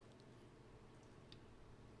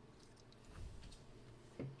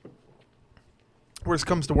Worst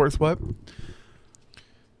comes to worst, what?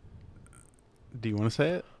 Do you want to say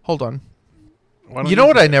it? Hold on. Why don't You know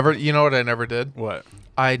what say I it? never did? What?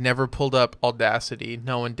 I never pulled up Audacity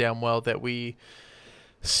knowing damn well that we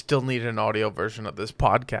still need an audio version of this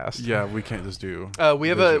podcast. Yeah, we can't just do.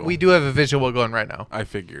 We do have a visual going right now. I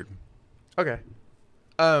figured. Okay.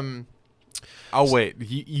 I'll wait.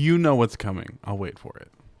 You know what's coming. I'll wait for it.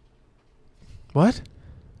 What?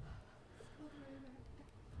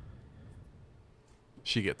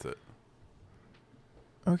 She gets it.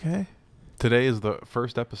 Okay. Today is the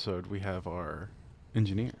first episode. We have our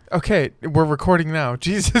engineer. Okay, we're recording now.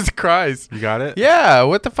 Jesus Christ. You got it? Yeah,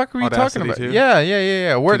 what the fuck were you Audacity talking about? too?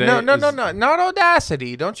 Yeah. We're Today no, is- not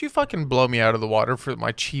Audacity. Don't you fucking blow me out of the water for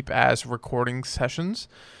my cheap ass recording sessions.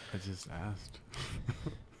 I just asked.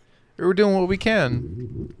 We're doing what we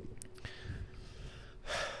can.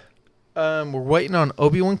 We're waiting on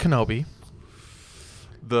Obi-Wan Kenobi.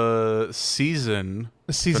 The season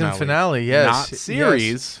Finale, yes. Not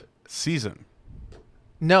series. Yes. Season.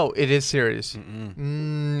 No, it is series.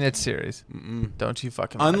 Mm-mm. It's series. Mm-mm. Don't you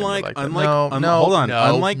fucking lie to me Unlike, like that. unlike, no, hold on.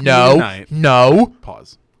 no, Unlike no, Moon Knight. no.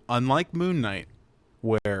 Pause. Unlike Moon Knight,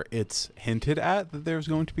 where it's hinted at that there's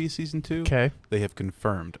going to be a season 2, Okay. they have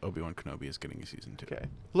confirmed Obi-Wan Kenobi is getting a season 2. Okay.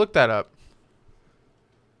 Look that up.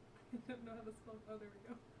 I don't know how to spell. Oh, there we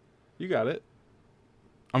go. You got it.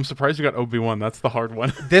 I'm surprised you got Obi-Wan. That's the hard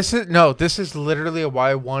one. This is literally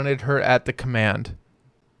why I wanted her at the command.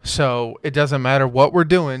 So it doesn't matter what we're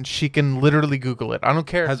doing. She can literally Google it. I don't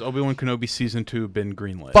care. Has Obi-Wan Kenobi season 2 been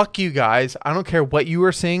greenlit? Fuck you guys. I don't care what you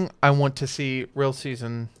are seeing. I want to see real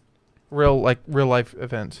life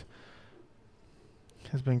events.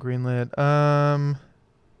 Has been greenlit.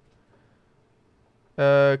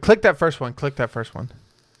 Click that first one.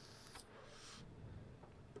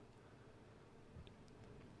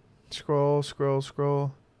 Scroll.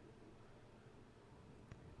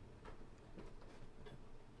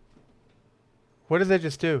 What did they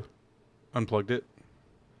just do? Unplugged it.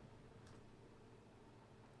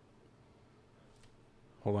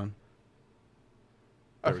 Hold on.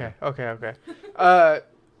 There we Okay.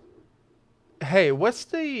 Hey, what's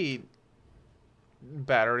the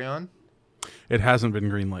battery on? It hasn't been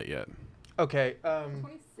greenlit yet. Okay.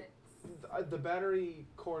 26. The battery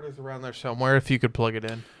cord is around there somewhere. If you could plug it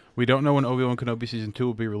in. We don't know when Obi-Wan Kenobi season 2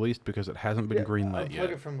 will be released because it hasn't been Yeah, greenlit unplug yet.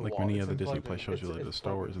 it from the Like wall. many It's other Disney unplugged Plus in. shows It's related to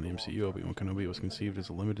Star Wars plugged and the in the MCU, wall. Obi-Wan Kenobi was conceived as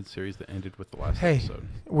a limited series that ended with the last Hey. episode.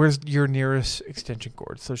 Where's your nearest extension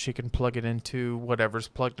cord so she can plug it into whatever's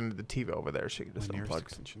plugged into the TV over there? She can just My nearest unplug.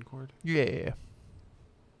 extension cord? Yeah.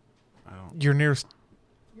 I don't. Your nearest.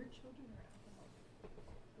 Your children are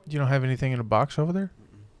at the You don't have anything in a box over there?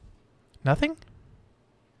 Mm-mm. Nothing?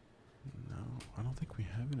 No, I don't think we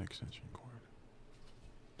have an extension cord.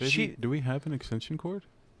 Do we have an extension cord?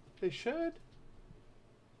 They should.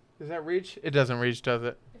 Does that reach? It doesn't reach, does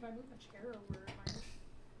it? If I move the chair over, it might.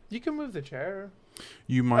 You can move the chair.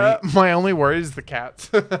 You might. My only worry is the cats.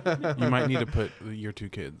 You might need to put your 2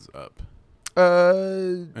 kids up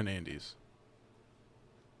and Andy's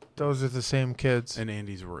Those are the same kids. in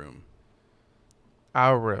Andy's room.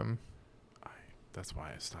 Our room. That's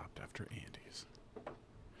why I stopped after Andy's.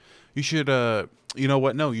 You should. You know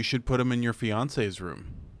what? No, you should put them in your fiance's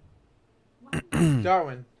room.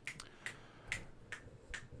 Darwin.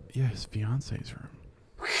 Yeah, his fiance's room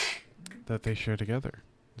that they share together.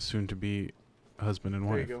 Soon to be husband and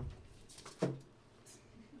There wife. you go.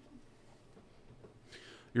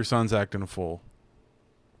 Your son's acting a fool.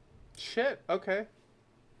 Shit. Okay.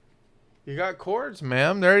 You got cords,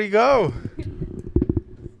 ma'am. There you go.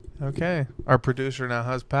 Okay. Our producer now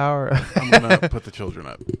has power. I'm gonna put the children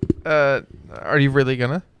up. Are you really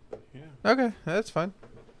gonna? Yeah. Okay, that's fine.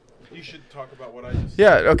 You should talk about what I just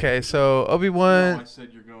Yeah. Okay. So Obi-Wan, said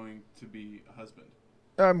you're going to be a husband.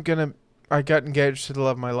 I got engaged to the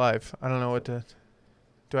love of my life. I don't know what to.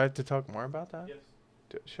 Do I have to talk more about that? Yes.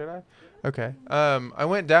 Should I? Okay. I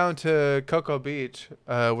went down to Cocoa Beach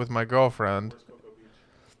with my girlfriend. Where's Cocoa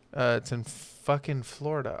Beach? It's in fucking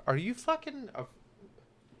Florida. Are you fucking?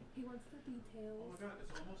 He wants the Oh details. my god,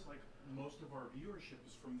 it's almost like most of our viewership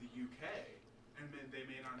is from the UK, and they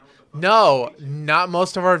may not know what the fuck No, Cocoa Beach is. not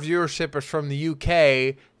most of our viewership is from the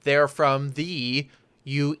UK. They're from the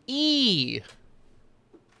UE.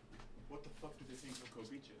 What the fuck do they think Cocoa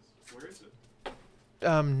Beach is? Where is it?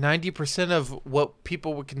 90% of what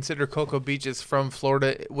people would consider Cocoa Beach is from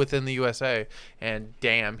Florida within the USA. And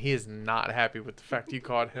damn, he is not happy with the fact you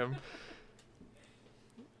caught him.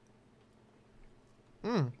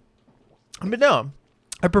 But no,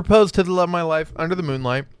 I proposed to the love of my life under the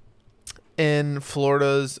moonlight in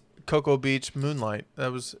Florida's Cocoa Beach moonlight.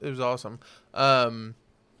 It was awesome.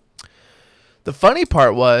 The funny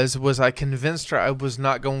part was I convinced her I was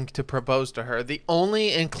not going to propose to her. The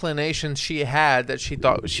only inclination she had that she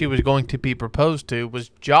thought she was going to be proposed to was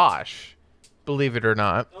Josh. Believe it or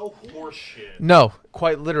not. Oh, horseshit. No,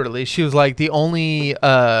 quite literally. She was like, the only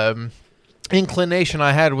inclination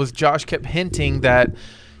I had was Josh kept hinting that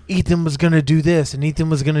Ethan was going to do this and Ethan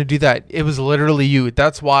was going to do that. It was literally you.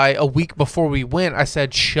 That's why a week before we went, I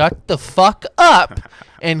said, shut the fuck up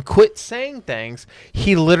and quit saying things.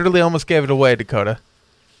 He literally almost gave it away, Dakota.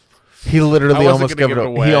 He literally almost gave it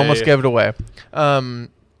away. He almost gave it away.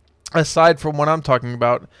 Aside from what I'm talking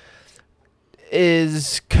about,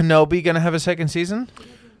 is Kenobi going to have a second season?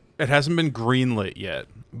 It hasn't been greenlit yet,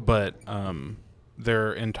 but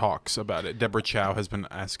they're in talks about it. Deborah Chow has been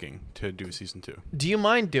asking to do season 2. Do you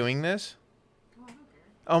mind doing this? Oh, I don't care.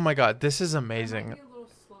 Oh my God, this is I amazing. might be a little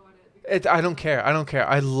slow at it. I don't care. I don't care.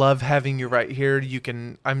 I love having you right here. You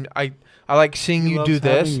can. I like seeing you do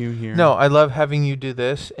this. No, I love having you do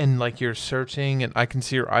this, and like you're searching, and I can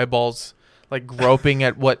see your eyeballs like groping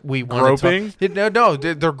at what we want to Groping? talk. No,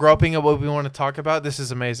 they're groping at what we want to talk about. This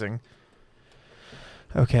is amazing.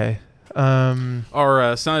 Okay.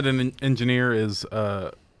 Our sound engineer is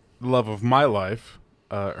love of my life.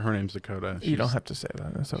 Her name's Dakota. You don't have to say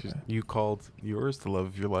that. It's okay. You called yours the love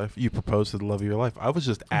of your life. You proposed to the love of your life. I was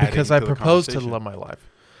just adding Because to I the proposed to the conversation. love of my life.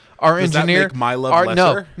 Our Does engineer. that make my love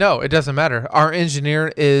lesser? No, it doesn't matter. Our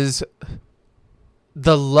engineer is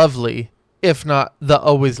the lovely, if not the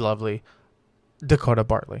always lovely, Dakota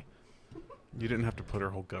Bartley. You didn't have to put her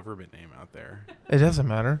whole government name out there. It doesn't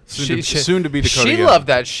matter. Soon to be Dakota. She again. loved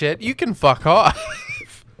that shit. You can fuck off.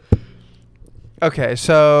 Okay,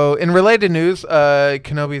 so in related news,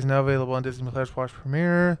 Kenobi is now available on Disney Plus Watch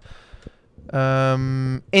Premiere.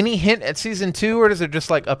 Any hint at season 2, or is it just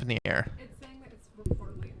like up in the air? It's saying that it's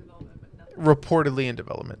reportedly in development, but nothing. Reportedly in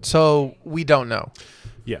development. So we don't know.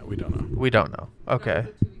 Yeah, we don't know. We don't know. Okay. That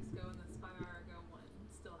was 2 weeks ago, and this 5 hour ago one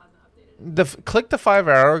still hasn't updated. Click the 5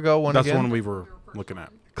 hour ago one That's again. the one we were looking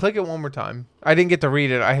at. Click it one more time. I didn't get to read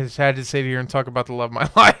it. I just had to sit here and talk about the love of my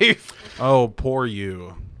life. Oh, poor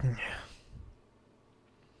you.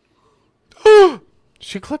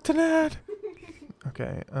 She clicked an ad.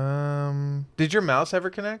 Okay. Did your mouse ever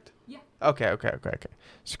connect? Yeah. Okay.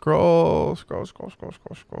 Scroll.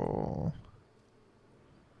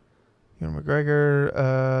 Ewan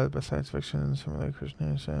McGregor, best science fiction, something like Chris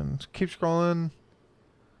Nelson. Keep scrolling.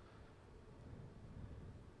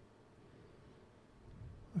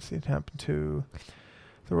 Let's see what happened to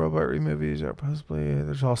the robot movies or possibly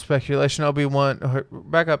there's all speculation. Obi-Wan.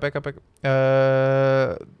 Back up.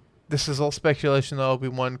 This is all speculation that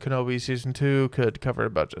Obi-Wan Kenobi season 2 could cover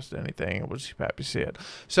about just anything. We'll just be happy to see it.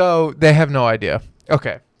 So they have no idea.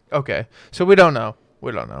 Okay. So we don't know.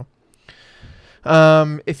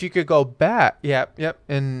 If you could go back, yep,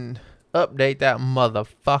 and update that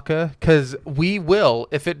motherfucker, because we will,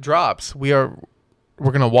 if it drops, we're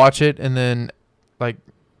gonna watch it and then like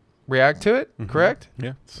react to it. Correct?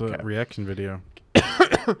 Yeah, it's a reaction video.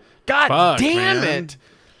 God Fuck, damn man. it.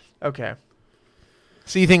 Okay.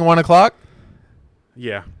 So you think 1 o'clock?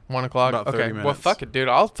 Yeah. 1 o'clock? About 30 Okay. Well, minutes. fuck it, dude.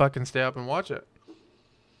 I'll fucking stay up and watch it.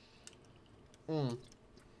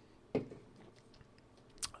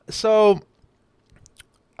 So,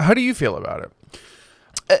 how do you feel about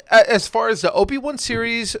it? As far as the Obi-Wan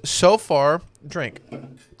series so far, drink.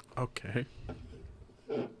 Okay.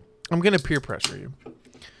 I'm going to peer pressure you.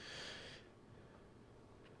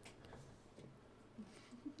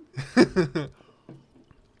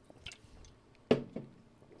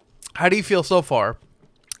 How do you feel so far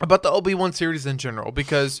about the Obi-Wan series in general?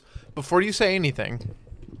 Because before you say anything,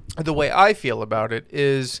 the way I feel about it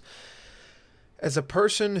is, as a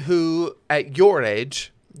person who, at your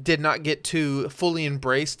age, did not get to fully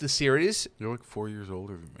embrace the series You're like 4 years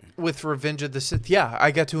older than me. with Revenge of the Sith, yeah, I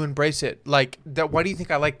got to embrace it. Like that. Why do you think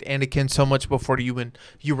I liked Anakin so much before you and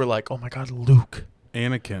you were like, oh my God, Luke?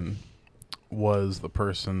 Anakin was the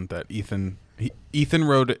person that Ethan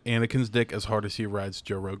rode Anakin's dick as hard as he rides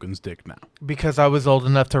Joe Rogan's dick now. Because I was old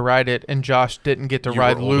enough to ride it, and Josh didn't get to You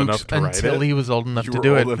ride were old Luke's enough to ride until it? he was old enough You to were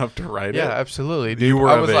do old it. enough to ride Yeah, it? absolutely, dude. You were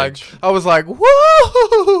I of was age. I was like,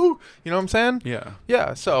 whoa! You know what I'm saying? Yeah.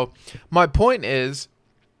 Yeah. So my point is,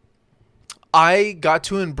 I got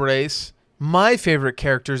to embrace my favorite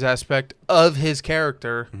character's aspect of his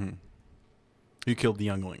character You killed the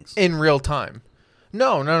younglings. in real time.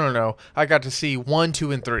 No. I got to see 1,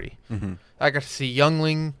 2, and 3. I got to see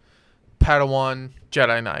Youngling, Padawan,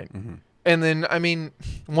 Jedi Knight. And then, I mean,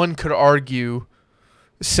 one could argue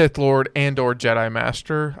Sith Lord and or Jedi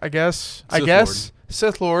Master, I guess.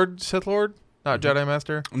 Sith Lord, not Jedi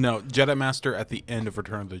Master. No, Jedi Master at the end of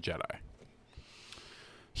Return of the Jedi.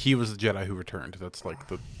 He was the Jedi who returned. That's like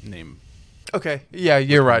the name. Okay. Yeah,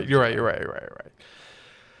 you're right. You're right.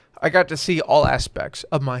 I got to see all aspects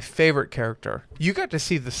of my favorite character. You got to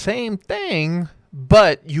see the same thing,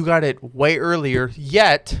 but you got it way earlier.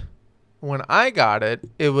 Yet, when I got it,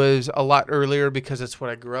 it was a lot earlier because it's what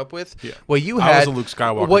I grew up with. Yeah. What you I had, was a Luke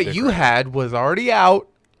Skywalker. what dick you rider. had was already out,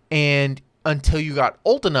 and until you got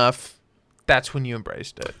old enough, that's when you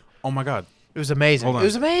embraced it. Oh my God. It was amazing. Hold on. It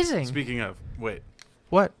was amazing. Speaking of, wait.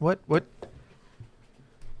 What?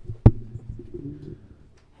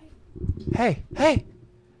 Hey.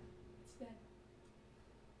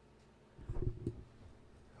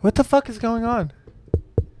 What the fuck is going on?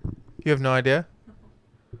 You have no idea?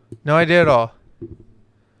 No idea at all.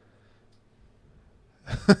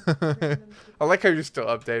 I like how you're still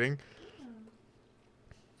updating.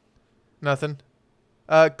 Nothing.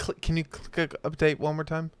 Can you click update one more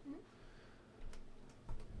time?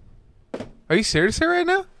 Are you serious here right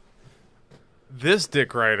now? This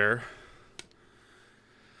dick rider,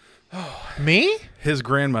 Me? his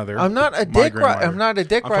grandmother. I'm not a my dick rider. grandmother. I'm not a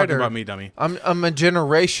dick I'm rider. talking about me, dummy. I'm a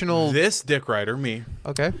generational. This dick rider, me,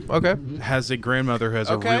 Okay. has a grandmother who has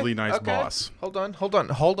a Okay, really nice okay. boss. Hold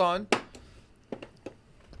on.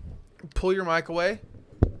 Pull your mic away.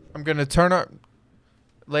 I'm gonna turn our,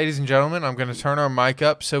 ladies and gentlemen, I'm gonna turn our mic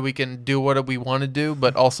up so we can do what we want to do,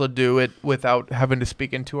 but also do it without having to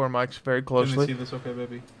speak into our mics very Can you see closely. this okay,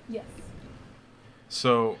 baby? Yes.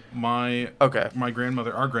 So my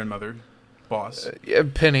grandmother, our grandmother, boss, Yeah,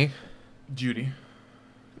 Penny. Judy,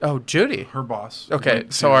 Oh, Judy. her boss. Okay,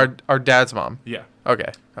 went so to- our dad's mom. yeah,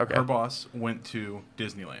 Okay. her boss went to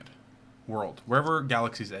Disneyland World, wherever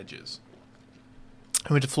Galaxy's Edge is.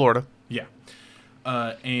 I went to Florida. Yeah,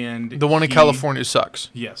 and The one in California sucks.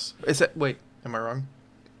 Yes, Is that? Wait, am I wrong?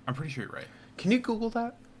 I'm pretty sure you're right. Can you Google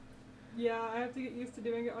that? Yeah, I have to get used to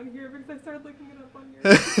doing it on here because I started looking it up on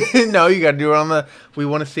your. No, you gotta do it on the. We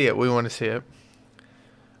want to see it. I'm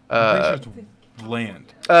pretty sure it's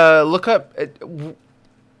land. Look up.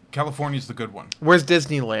 California's the good one. Where's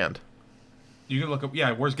Disneyland? You can look up.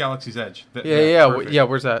 Yeah, where's Galaxy's Edge? Yeah. Perfect.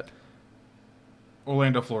 Where's that?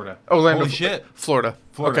 Orlando, Florida. Orlando, Holy shit. Florida.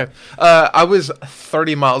 Florida. Okay. I was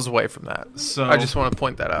 30 miles away from that. So I just want to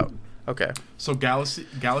point that out. Okay. So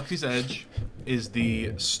Galaxy's Edge is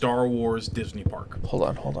the Star Wars Disney park. Hold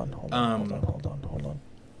on.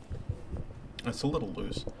 It's a little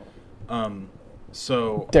loose.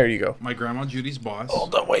 So There you go. my grandma Judy's boss.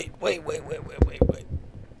 Hold on. Wait.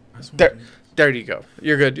 That's what There. it is. There you go.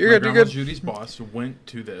 You're good. My You're grandma good. Judy's boss went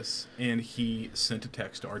to this and he sent a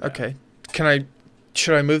text to our dad. Okay.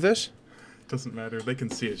 Should I move this? Doesn't matter. They can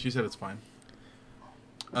see it. She said it's fine.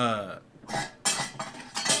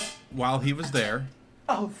 While he was there,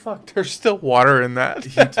 Oh fuck! There's still water in that.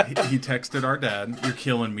 he texted our dad. You're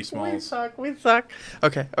killing me, Smalls. We suck.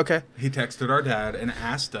 Okay. He texted our dad and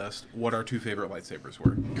asked us what our two favorite lightsabers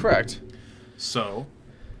were. Correct. So,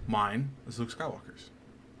 mine is Luke Skywalker's.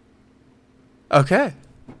 Okay.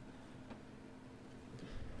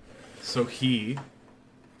 So he,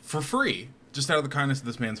 for free, just out of the kindness of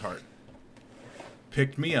this man's heart,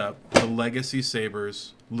 picked me up the Legacy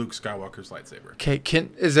Sabers Luke Skywalker's lightsaber. Okay.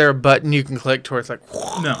 Is there a button you can click to where it's like?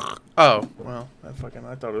 No. Oh well, I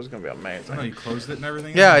thought it was gonna be amazing. I know you closed it and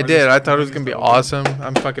everything. Yeah, I Or did. just- I thought it was gonna be awesome.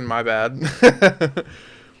 I'm fucking my bad.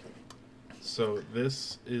 So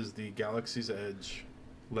this is the Galaxy's Edge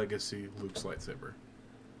Legacy Luke's lightsaber.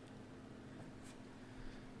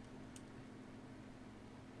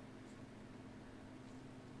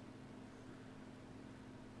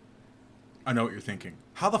 I know what you're thinking.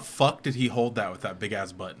 How the fuck did he hold that with that big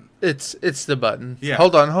ass button? It's the button. Yeah.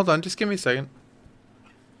 Hold on. Just give me a second.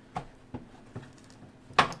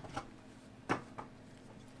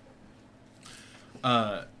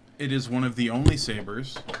 It is one of the only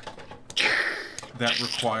sabers that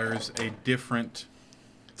requires a different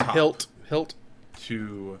top Hilt.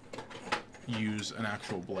 to use an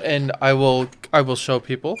actual blade. And I will show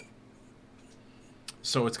people.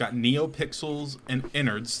 So it's got neopixels and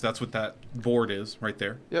innards. That's what that board is right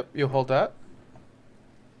there. Yep. You hold that.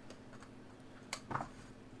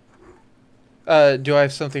 Do I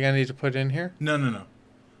have something I need to put in here? No.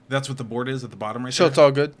 That's what the board is at the bottom right So there. it's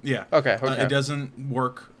all good. Yeah. Okay. It doesn't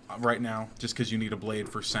work right now just because you need a blade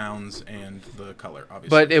for sounds and the color, obviously.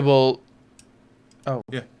 But it will.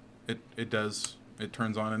 yeah, it does. It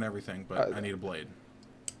turns on and everything, but I need a blade.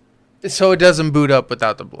 So it doesn't boot up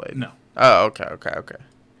without the blade. No. Oh, okay.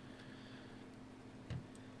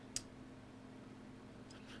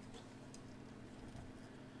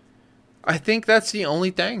 I think that's the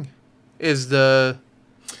only thing. Is the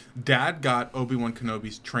Dad got Obi-Wan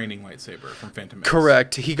Kenobi's training lightsaber from Phantom Menace.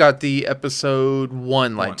 Correct. He got the episode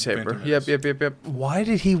 1 lightsaber. Phantom Menace. Yep. Why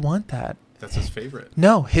did he want that? That's his favorite.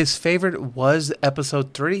 No, his favorite was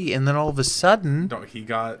episode 3, and then all of a sudden... No, he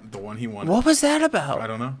got the one he wanted. What was that about? I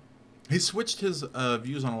don't know. He switched his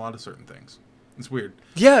views on a lot of certain things. It's weird.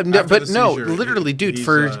 Yeah, no, After but the no, seizure, literally, dude, he's,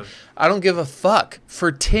 I don't give a fuck.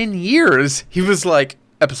 For 10 years, he was like,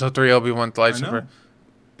 episode 3, Obi-Wan I know. lightsaber.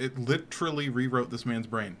 It literally rewrote this man's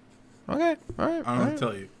brain. Okay, all right. I don't know what to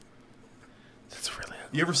tell you. That's really...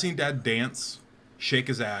 You ever seen Dad dance? Shake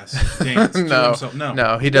his ass. Dance. to No, himself?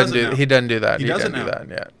 no, he doesn't do. now. He doesn't do that. He doesn't do now. that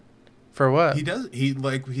yet. For what? He does.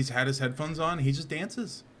 He's had his headphones on. He just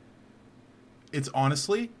dances. It's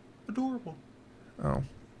honestly adorable. Oh.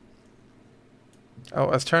 Oh,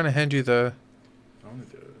 I was trying to hand you the... I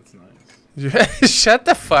want to do it. It's nice. Shut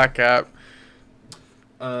the fuck up.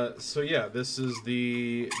 So yeah, this is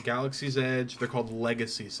the Galaxy's Edge. They're called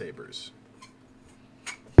Legacy Sabers.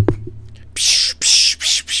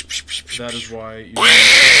 That is why you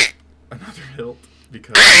need another hilt,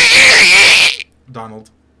 because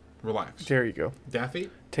Donald, relax. There you go. Daffy?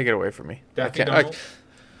 Take it away from me. Daffy I Donald?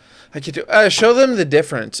 can do. Show them the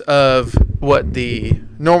difference of what the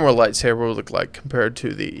normal lightsaber will look like compared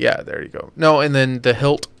to the... Yeah, there you go. No, and then the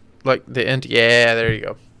hilt, like the end. Yeah, there you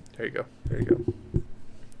go. There you go. There you go.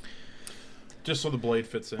 Just so the blade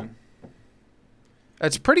fits in.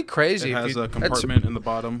 That's pretty crazy. It has a that's, compartment in the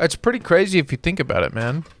bottom. that's pretty crazy if you think about it,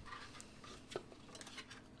 man.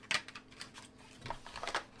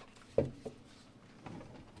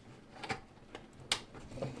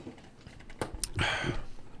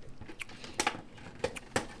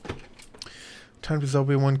 Time does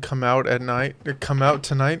Obi-Wan come out at night? Or come out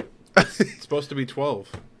tonight? It's supposed to be 12.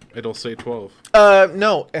 It'll say 12.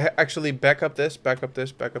 No. Actually, back up this.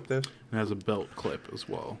 It has a belt clip as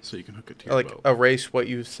well, so you can hook it to your Like, belt. erase what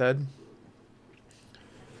you said.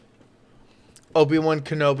 Obi-Wan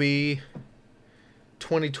Kenobi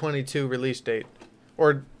 2022 release date.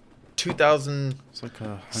 Or 2006 It's like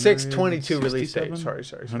a 22 release date. 167?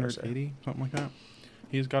 Sorry. 180, something like that.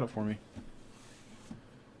 He's got it for me.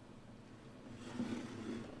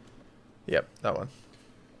 Yep, that one.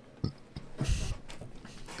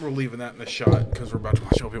 We're leaving that in a shot because we're about to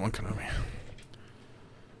watch Obi-Wan Kenobi.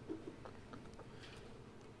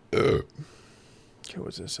 Okay,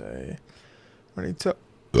 what's this say? When he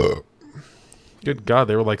Good God,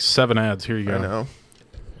 they were like 7 ads. Here you go. I know.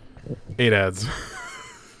 8 ads.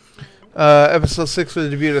 Episode 6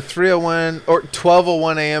 was debuted at 3:01 or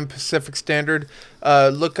 12:01 a.m. Pacific Standard.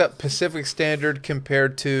 Look up Pacific Standard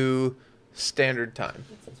compared to Standard Time.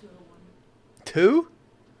 It's 201. 2?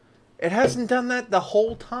 It hasn't done that the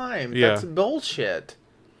whole time. Yeah. That's bullshit.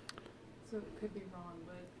 So it could be wrong,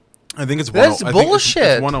 but I think it's That's I think bullshit.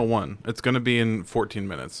 It's 101. It's going to be in 14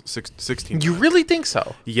 minutes. 16 You minutes. really think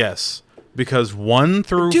so? Yes. Because 1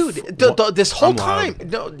 through... Dude, this whole I'm loud. time...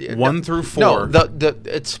 No, 1 through 4. No,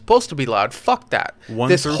 it's supposed to be loud. Fuck that. 1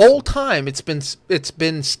 This through whole time, it's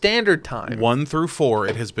been standard time. 1 through 4,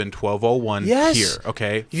 it has been 12:01 Yes. here,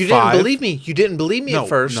 okay? You 5, didn't believe me. You didn't believe me no, at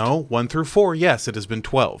first. No, 1 through 4, yes, it has been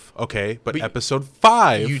 12, okay? But But episode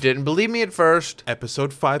 5... You didn't believe me at first.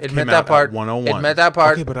 Episode 5 Admit came that out part. at 101. Admit that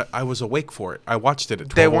part. Okay, but I was awake for it. I watched it at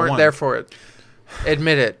 12:01. They weren't there for it.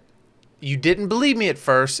 Admit it. You didn't believe me at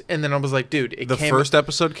first, and then I was like, dude, The first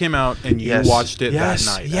episode came out, and you Yes. watched it Yes.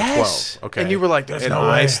 that night Yes. at 12. Okay, And you were like, "There's and no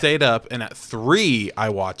I way." stayed up, and at 3, I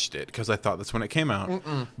watched it because I thought that's when it came out.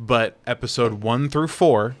 But episode 1 through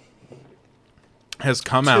 4 has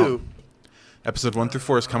come out. 2. Episode 1 through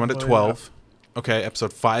 4 has come out at Oh, yeah. 12. Okay,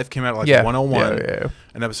 episode 5 came out at like Yeah. 101. Yeah.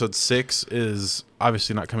 And episode 6 is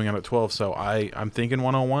obviously not coming out at 12, so I'm thinking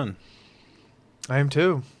 101. I am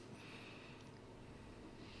too.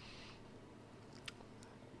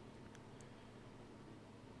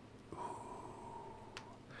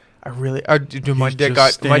 Dude, my He's dick just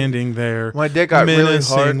got standing there. my dick got really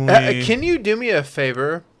hard. menacingly. Can you do me a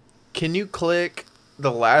favor? Can you click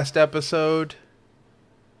the last episode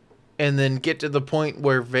and then get to the point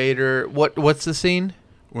where Vader? What's the scene?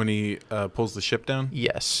 When he pulls the ship down?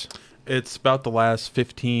 Yes. It's about the last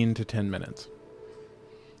 15 to 10 minutes.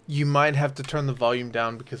 You might have to turn the volume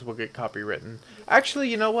down because we'll get copywritten. Actually,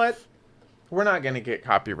 you know what? We're not gonna get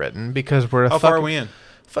copywritten because we're a How far are we in?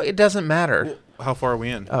 It doesn't matter. Well, how far are we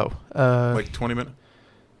in? Like 20 minutes?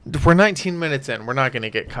 we're 19 minutes in. We're not gonna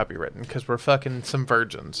get copywritten because we're fucking some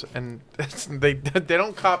virgins, and they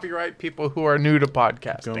don't copyright people who are new to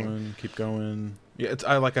podcasting. Keep going. Yeah,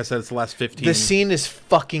 like I said, it's the last 15. The scene is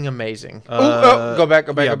fucking amazing. Go back.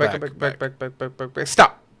 yeah,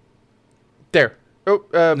 Stop. There. No,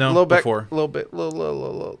 little back, before. little bit,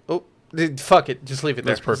 little. Oh, Fuck it. Just leave it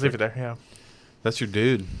there. That's Just leave it perfect. there. Yeah. That's your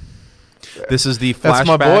dude. This is the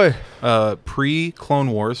flashback. That's my boy.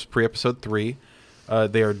 Pre-Clone Wars, pre-Episode 3.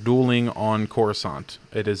 They are dueling on Coruscant.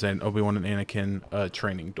 It is an Obi-Wan and Anakin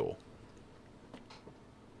training duel.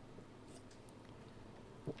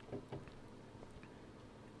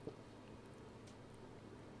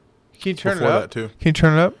 Can you turn Before it up? that, too. Can you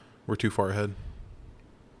turn it up? We're too far ahead.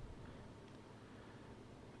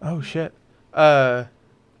 Oh, shit.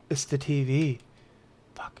 It's the TV.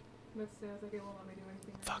 Fuck. This says like it won't let me do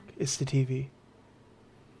anything. Fuck. It's the TV.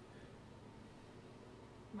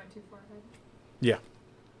 Am I too far ahead? Yeah.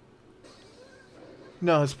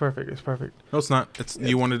 No, it's perfect. It's perfect. No, it's not.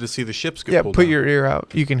 You wanted to see the ships get Yeah, pulled put down. your ear out.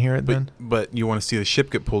 You can hear it then. But you want to see the ship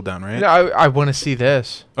get pulled down, right? No, I want to see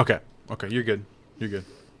this. Okay. Okay, you're good. You're good.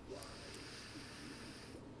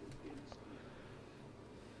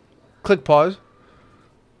 Click pause.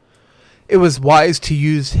 It was wise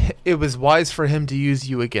for him to use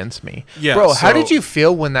you against me. Yeah, Bro, how so- did you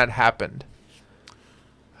feel when that happened?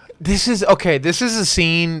 This is a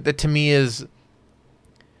scene that to me is,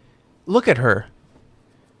 look at her.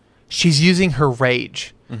 She's using her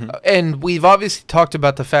rage. Mm-hmm. And we've obviously talked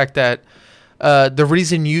about the fact that the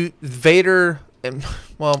reason Vader,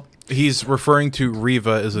 well, He's referring to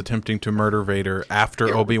Reva as attempting to murder Vader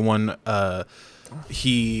after Obi-Wan, what do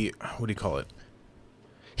you call it?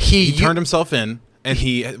 He turned himself in, and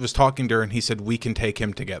he was talking to her, and he said, we can take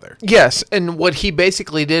him together. Yes, and what he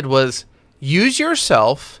basically did was use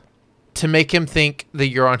yourself to make him think that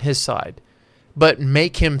you're on his side, but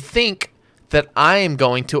make him think that I am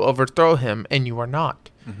going to overthrow him, and you are not.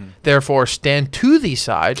 Mm-hmm. Therefore, stand to the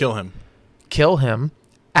side. Kill him.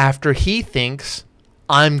 After he thinks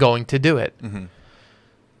I'm going to do it. Mm-hmm.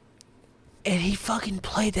 And he fucking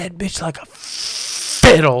played that bitch like a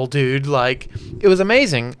fiddle, dude. Like, it was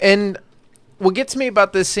amazing. And what gets me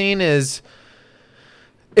about this scene is,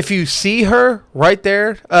 if you see her right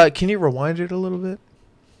there, can you rewind it a little bit?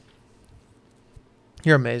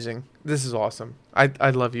 You're amazing. This is awesome. I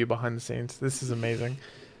love you behind the scenes. This is amazing.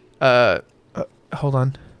 Hold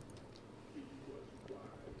on.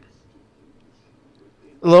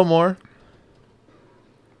 A little more.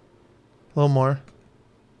 A little more.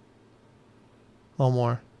 A little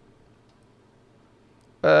more.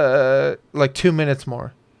 Like 2 minutes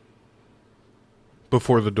more.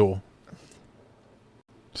 Before the duel.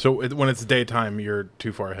 So when it's daytime, you're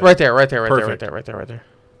too far ahead. Right there. Perfect. Right there.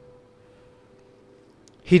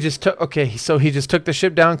 He just took. Okay, so he just took the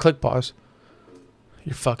ship down. Click pause.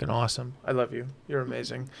 You're fucking awesome. I love you. You're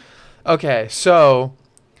amazing. Okay, so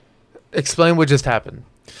explain what just happened.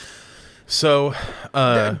 So,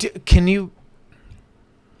 Can you?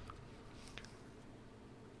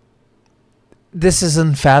 This is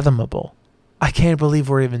unfathomable. I can't believe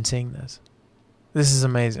we're even seeing this. This is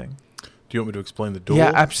amazing. do you want me to explain the duel?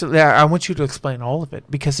 Yeah, absolutely. I want you to explain all of it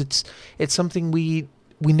because it's something we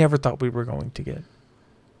never thought we were going to get,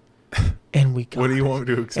 and we got. What do you it. want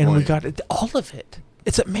me to explain? And we got it, all of it.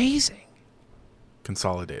 It's amazing.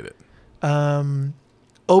 Consolidate it.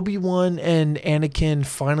 Obi-Wan and Anakin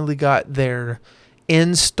finally got their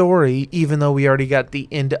end story, even though we already got the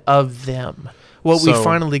end of them. What we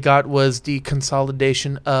finally got was the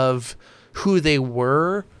consolidation of who they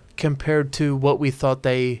were compared to what we thought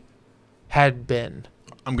they had been.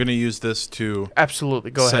 I'm going to use this to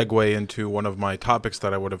Absolutely. Go ahead. segue into one of my topics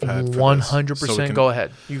that I would have had for 100%. Go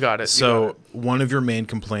ahead. You got it. So one of your main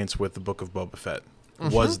complaints with the Book of Boba Fett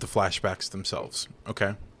was the flashbacks themselves.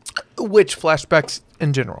 Okay. Which flashbacks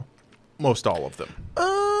in general? Most all of them.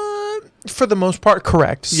 For the most part,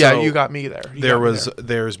 correct. So yeah, you got me there.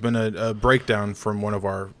 There's been a breakdown from one of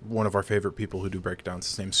our favorite people who do breakdowns.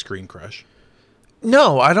 His name's Screen Crush.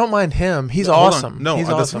 No, I don't mind him. He's Hold awesome. on. No, He's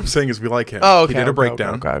that's awesome. what I'm saying is we like him. Oh, okay. He did a okay,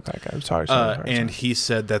 breakdown. Okay. I'm sorry. And he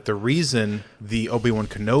said that the reason the Obi-Wan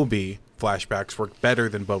Kenobi flashbacks work better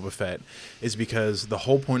than Boba Fett is because the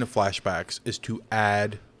whole point of flashbacks is to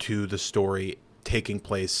add to the story taking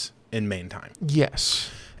place in main time.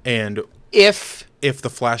 Yes. And If the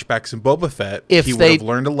flashbacks in Boba Fett, If he would they- have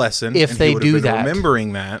learned a lesson. if and they he would have do been that.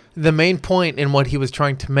 remembering that. the main point in what he was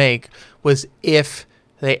trying to make was if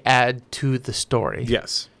they add to the story.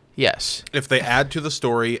 Yes. Yes. If they add to the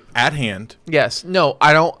story at hand. Yes. No,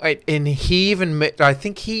 I don't. And he even, I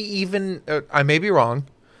think he even, I may be wrong.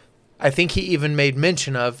 I think he even made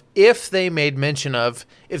mention of if they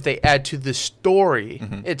add to the story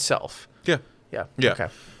itself. Yeah. Yeah. Yeah. Okay.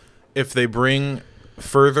 If they bring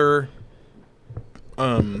further,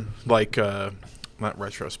 not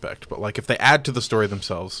retrospect, but like if they add to the story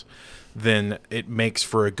themselves, then it makes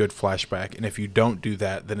for a good flashback. And if you don't do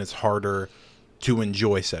that, then it's harder to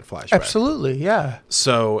enjoy said flashback. Absolutely. Yeah.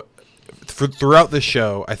 So throughout the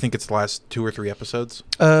show, I think it's the last 2 or 3 episodes.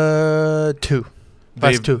 2.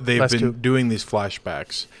 They've been doing these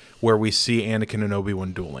flashbacks where we see Anakin and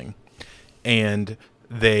Obi-Wan dueling, and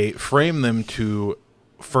they frame them to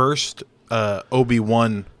first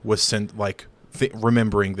Obi-Wan was sent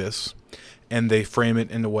remembering this, and they frame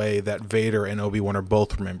it in a way that Vader and Obi-Wan are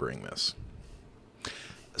both remembering this.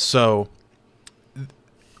 So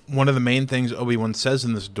one of the main things Obi-Wan says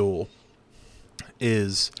in this duel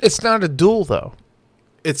is it's not a duel though.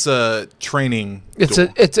 It's a training. It's duel.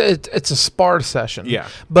 a spar session. Yeah.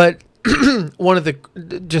 But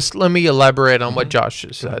just let me elaborate on what Josh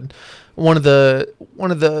just said. One of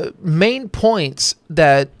the main points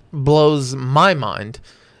that blows my mind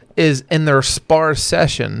is in their spar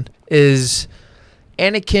session is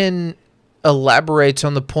Anakin elaborates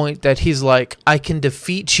on the point that he's like, I can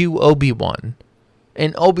defeat you, Obi-Wan.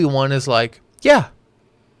 And Obi-Wan is like, yeah,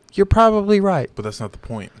 you're probably right. But that's not the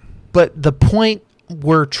point. But the point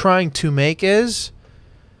we're trying to make is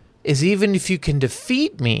even if you can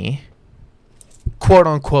defeat me, quote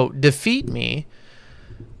unquote, defeat me,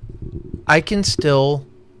 I can still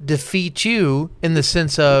defeat you in the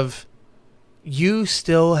sense of you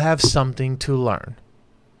still have something to learn.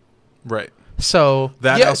 Right. So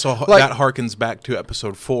that that harkens back to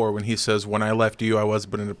episode 4 when he says, "When I left you, I was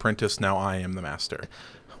but an apprentice. Now I am the master."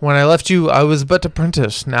 When I left you, I was but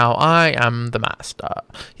apprentice. Now I am the master.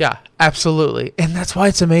 Yeah, absolutely, and that's why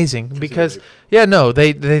it's amazing because they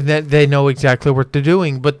know exactly what they're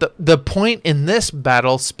doing. But the point in this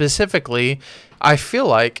battle specifically, I feel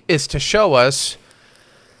like, is to show us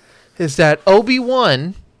is that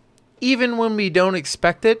Obi-Wan, even when we don't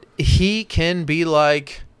expect it, he can be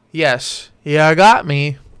like, yes, yeah, got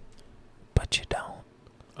me, but you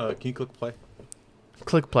don't. Can you click play?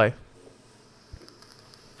 Click play.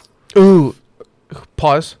 Ooh,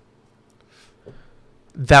 pause.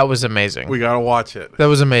 That was amazing. We gotta watch it. That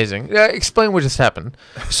was amazing. Explain what just happened.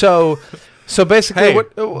 So basically, hey,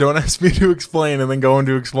 don't ask me to explain and then go on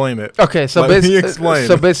to explain it. Okay, so Let me explain.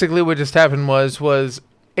 So basically, what just happened was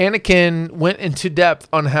Anakin went into depth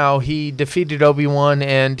on how he defeated Obi-Wan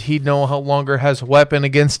and he no longer has a weapon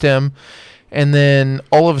against him, and then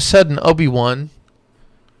all of a sudden, Obi-Wan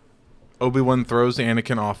throws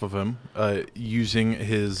Anakin off of him, using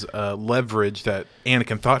his leverage that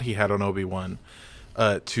Anakin thought he had on Obi-Wan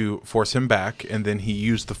to force him back, and then he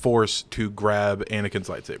used the Force to grab Anakin's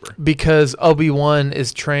lightsaber. Because Obi-Wan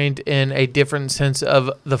is trained in a different sense of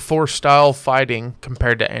the Force-style fighting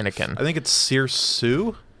compared to Anakin. I think it's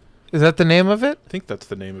Seersu. Is that the name of it? I think that's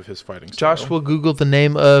the name of his fighting style. Josh will Google the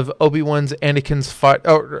name of Anakin's fight.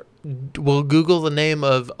 Or will Google the name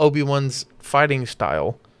of Obi-Wan's fighting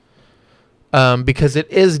style. Because it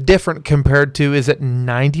is different compared to, is it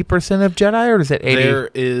 90% of Jedi or is it 80? There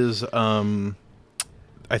is,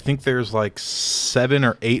 I think there's like 7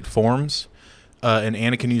 or 8 forms, and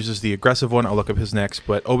Anakin uses the aggressive one. I'll look up his next,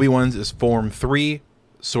 but Obi-Wan's is form 3,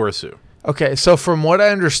 Sorasu. Okay, so from what I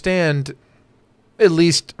understand, at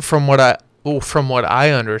least from what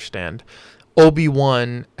I understand,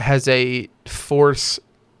 Obi-Wan has a Force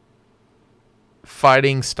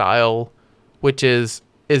fighting style, which is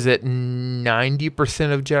it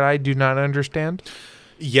 90% of Jedi do not understand?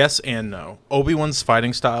 Yes and no. Obi-Wan's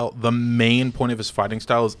fighting style, the main point of his fighting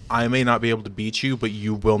style is, I may not be able to beat you, but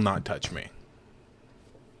you will not touch me.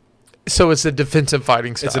 So it's a defensive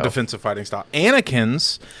fighting style. It's a defensive fighting style.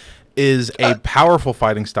 Anakin's is a powerful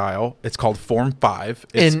fighting style. It's called Form 5.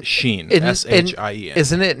 It's Sheen. S-H-I-E-N.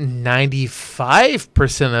 Isn't it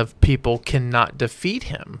 95% of people cannot defeat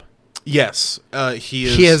him? Yes, he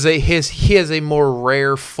is. He has a more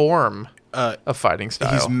rare form of fighting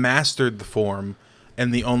style. He's mastered the form,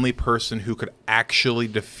 and the only person who could actually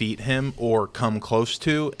defeat him or come close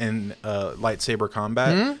to in lightsaber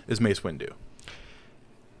combat is Mace Windu.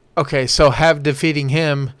 Okay, so defeating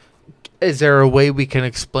him, is there a way we can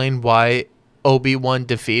explain why Obi-Wan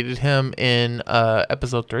defeated him in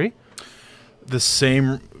Episode 3? The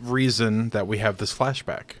same reason that we have this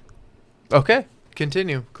flashback. Okay.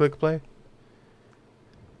 Continue. Click play.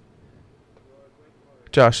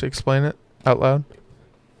 Josh, explain it out loud.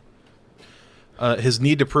 His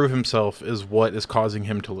need to prove himself is what is causing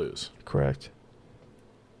him to lose. Correct.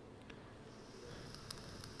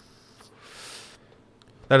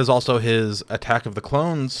 That is also his Attack of the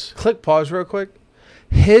Clones. Click pause real quick.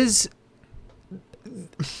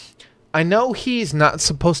 I know he's not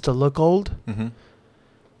supposed to look old. Mm-hmm.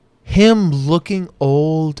 Him looking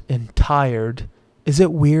old and tired, is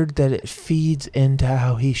it weird that it feeds into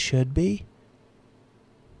how he should be?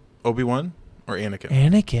 Obi-Wan or Anakin?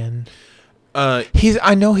 Anakin.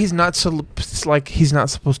 I know he's not so like he's not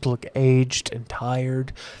supposed to look aged and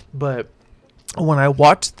tired, but when I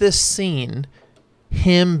watched this scene,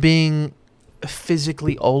 him being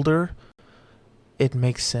physically older, it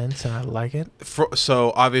makes sense and I like it.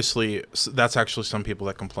 So obviously, that's actually some people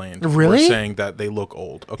that complained. Really? Were saying that they look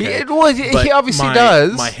old. Okay. He obviously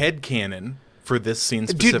does. My headcanon for this scene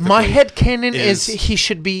specifically. Dude, my headcanon is he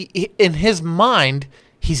should be, in his mind,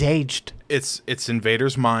 he's aged. It's in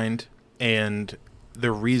Vader's mind, and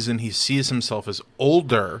the reason he sees himself as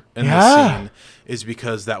older in this scene is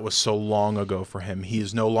because that was so long ago for him. He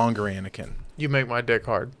is no longer Anakin. You make my dick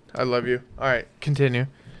hard. I love you. All right, continue.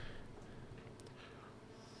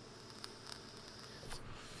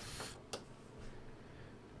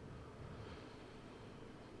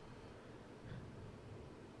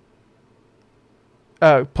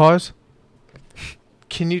 Pause.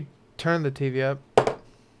 Can you turn the TV up?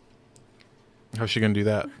 How's she gonna do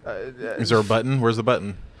that? Is there a button? Where's the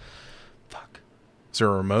button? Fuck. Is there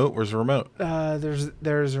a remote? Where's the remote? There's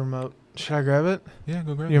a remote. Should I grab it? Yeah,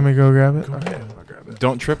 go grab You want me to go grab it? Go Okay, ahead. I'll grab it.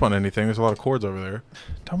 Don't trip on anything. There's a lot of cords over there.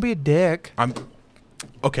 Don't be a dick.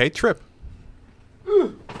 Okay, trip.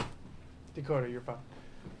 Dakota, you're fine.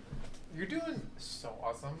 You're doing so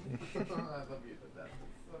awesome. I love you to death.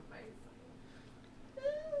 So nice.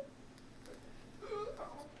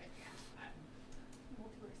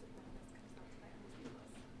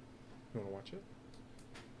 You want to watch it?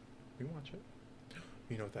 You can watch it.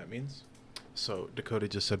 You know what that means? So Dakota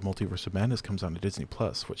just said Multiverse of Madness comes on to Disney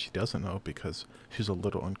Plus. What she doesn't know, because she's a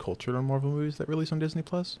little uncultured on Marvel movies that release on Disney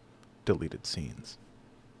Plus, deleted scenes.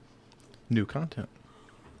 New content.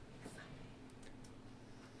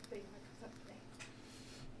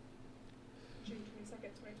 June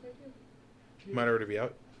 22nd, 2022. Might already be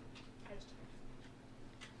out. I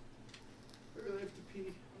really have to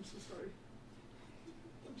pee. I'm so sorry.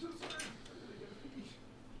 I'm so sorry. I really gotta pee.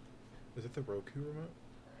 Is it the Roku remote?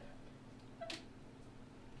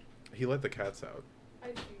 He let the cats out. I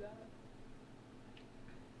see that.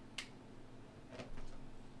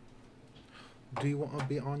 Do you want to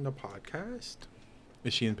be on the podcast?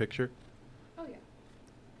 Is she in picture? Oh, yeah.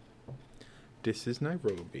 This is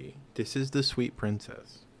Nairobi. This is the sweet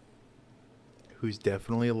princess. Who's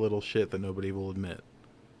definitely a little shit that nobody will admit.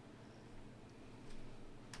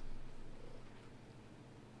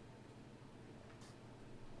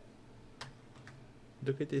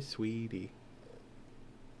 Look at this sweetie.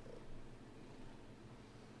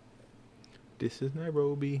 This is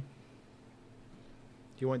Nairobi.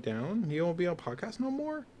 You went down? You won't be on podcast no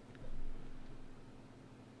more?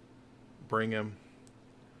 Bring him.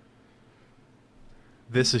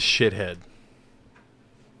 This is shithead.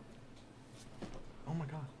 Oh my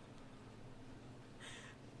god.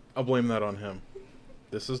 I'll blame that on him.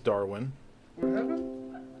 This is Darwin. What happened?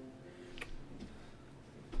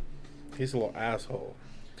 He's a little asshole.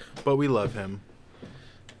 But we love him.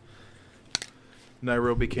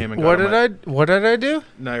 Nairobi came and got What did I do?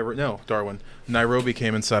 No, Darwin. Nairobi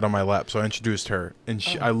came and sat on my lap, so I introduced her, and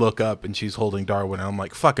I look up, and she's holding Darwin, and I'm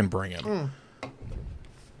like, fucking bring him.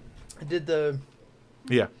 I did the...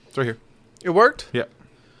 Yeah, it's right here. It worked? Yeah.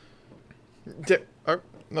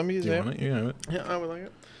 Let me use Do you it. want it? You have it. Yeah, I would like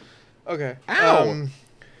it. Okay. Ow! Can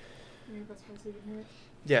you press play so you can hear it?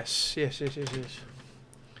 Yes.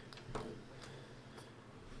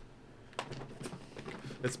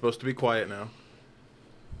 It's supposed to be quiet now.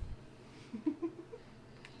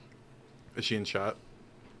 Is she in shot?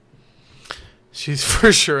 She's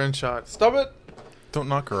for sure in shot. Stop it. Don't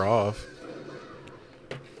knock her off.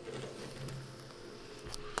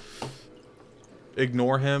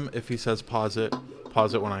 Ignore him if he says pause it.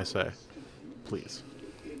 Pause it when I say. Please.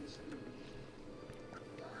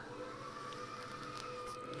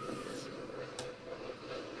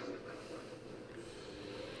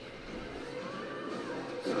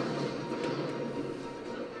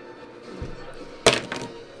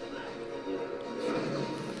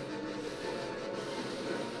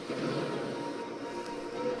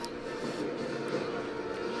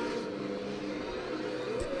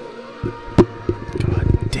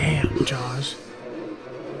 God damn, Josh.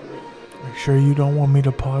 Make sure you don't want me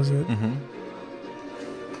to pause it. Mm-hmm.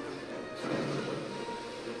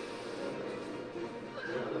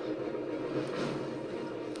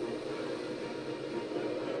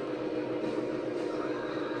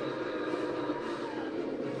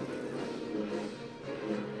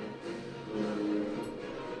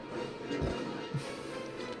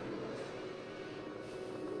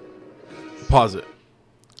 Pause it.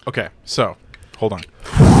 Okay, so hold on.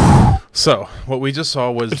 So what we just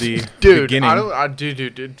saw was the Dude, beginning.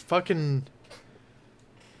 dude, fucking.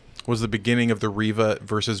 was the beginning of the Reva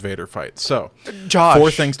versus Vader fight. So, Josh.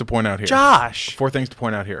 4 things to point out here. Josh. 4 things to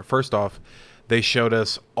point out here. First off, they showed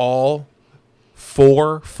us all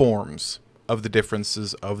 4 forms of the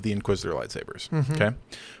differences of the Inquisitor lightsabers. Okay?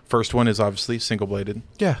 First one is obviously single-bladed,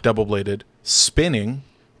 Yeah. double-bladed, spinning,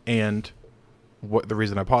 and what the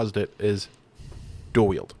reason I paused it is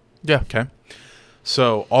dual-wield. Yeah. Okay?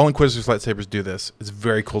 So all Inquisitor's lightsabers do this. It's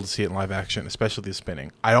very cool to see it in live action, especially the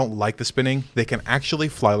spinning. I don't like the spinning. They can actually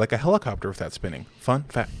fly like a helicopter with that spinning. Fun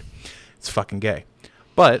fact. It's fucking gay.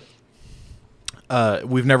 But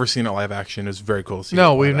we've never seen it live action. It's very cool to see it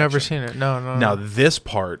No, live we've never action. seen it. No. Now, this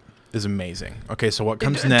part is amazing. Okay, so what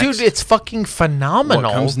comes next? Dude, it's fucking phenomenal.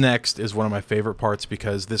 What comes next is one of my favorite parts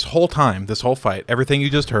because this whole time, this whole fight, everything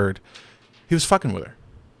you just heard, he was fucking with her.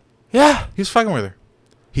 Yeah. He was fucking with her.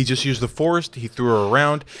 He just used the Force. He threw her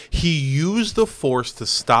around. He used the Force to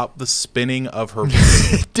stop the spinning of her.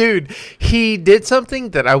 Dude, he did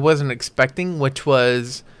something that I wasn't expecting, which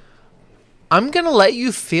was, I'm going to let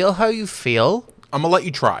you feel how you feel. I'm going to let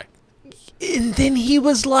you try. And then he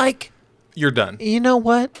was like, You're done. you know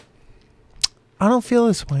what? I don't feel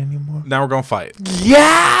this way anymore. Now we're going to fight.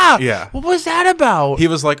 Yeah. Yeah. What was that about? He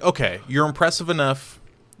was like, okay, you're impressive enough.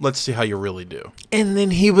 Let's see how you really do. And then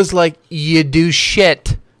he was like, you do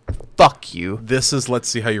shit. Fuck you. This is let's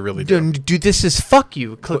see how you really do. Dude, this is fuck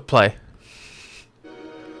you. Click play.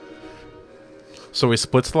 So he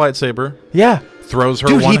splits the lightsaber, Yeah. throws her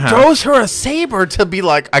Dude, one he half. throws her a saber to be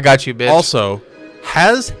like, I got you, bitch. Also,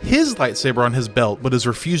 has his lightsaber on his belt, but is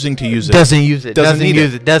refusing to use it. Doesn't use it. Doesn't Doesn't need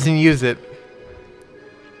use it. it. Doesn't use it.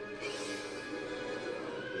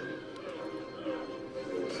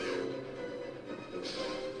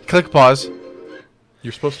 Click pause.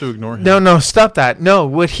 You're supposed to ignore him. No, stop that. No,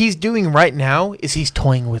 what he's doing right now is he's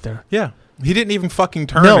toying with her. Yeah. He didn't even fucking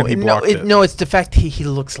turn No, and he blocked it. no, it's the fact he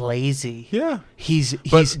looks lazy. Yeah. He's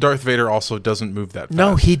But Darth Vader also doesn't move that fast.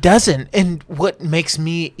 no, he doesn't. And what makes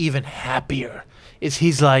me even happier is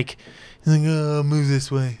he's like, oh, move this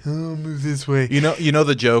way. Oh, move this way. You know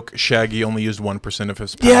the joke, Shaggy only used 1% of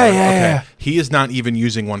his power? Yeah. He is not even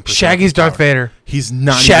using 1%. Shaggy's of his Darth power. Vader. He's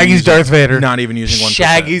not Shaggy's even using, Darth Vader. Not even using 1%.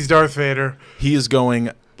 Shaggy's Darth Vader. He is going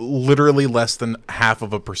literally less than half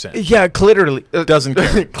of a percent. Yeah, literally. Doesn't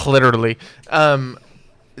care. Literally.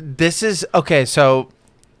 This is okay. So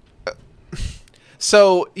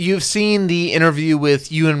you've seen the interview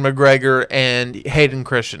with Ewan McGregor and Hayden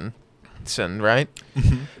Christensen, right?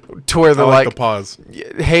 To where they're I like like the pause.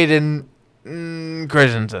 Hayden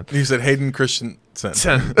Christensen. You said Hayden Christensen.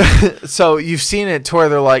 So you've seen it to where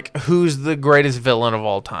they're like, who's the greatest villain of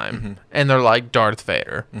all time? And they're like, Darth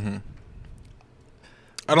Vader.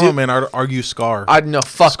 I don't know, man. I'd argue Scar. No,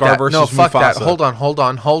 fuck Scar that. versus No, fuck that. Mufasa.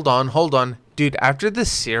 Hold on. Dude, after this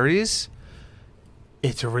series,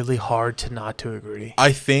 it's really hard to not to agree.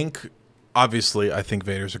 I think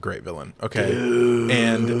Vader's a great villain. Okay.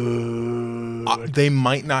 And they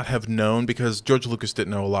might not have known because George Lucas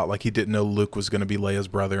didn't know a lot. Like, he didn't know Luke was going to be Leia's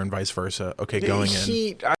brother and vice versa. Okay, going in.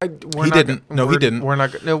 He didn't. No, he didn't. We're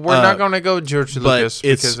not going to go George Lucas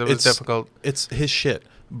because it was it's difficult. It's his shit.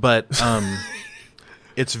 But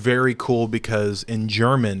it's very cool because in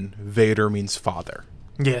German, Vader means father.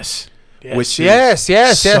 Yes. Which yes.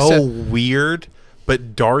 is so weird,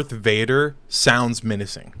 but Darth Vader sounds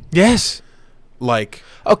menacing. Yes. Like,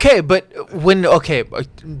 okay, but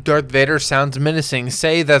Darth Vader sounds menacing.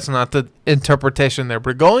 Say that's not the interpretation they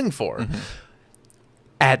were going for.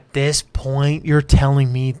 At this point, you're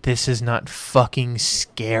telling me this is not fucking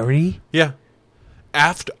scary? yeah.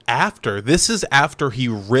 After this is after he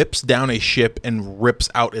rips down a ship and rips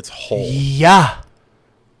out its hull. Yeah.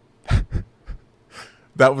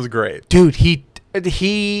 That was great. Dude,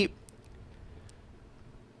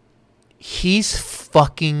 he's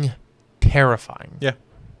fucking terrifying. Yeah.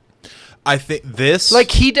 I think this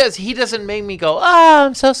Like he doesn't make me go, "Ah,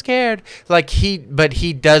 I'm so scared." But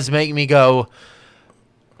he does make me go,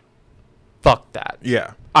 "Fuck that."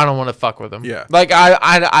 Yeah. I don't want to fuck with him. Yeah. Like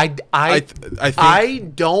I think I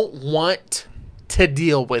don't want to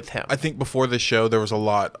deal with him. I think before this show there was a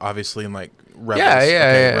lot obviously in like Rebels.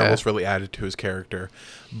 Yeah. Rebels really added to his character.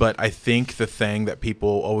 But I think the thing that people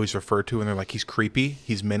always refer to when they're like he's creepy,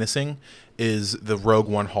 he's menacing, is the Rogue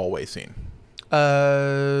One hallway scene.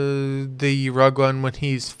 The Rogue One when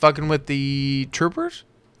he's fucking with the troopers?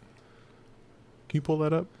 Can you pull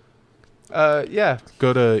that up? Yeah.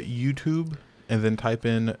 Go to YouTube and then type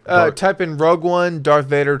in Type in Rogue One Darth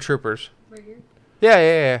Vader troopers. Right here.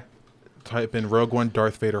 Yeah. type in Rogue One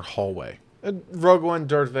Darth Vader hallway. Rogue One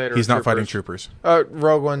Darth Vader. He's not fighting troopers.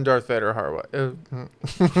 Rogue One Darth Vader hallway.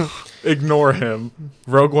 Ignore him.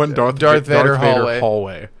 Rogue One Darth Vader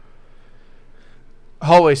hallway.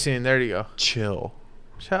 Hallway scene. There you go. Chill.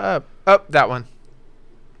 Shut up. Up that one.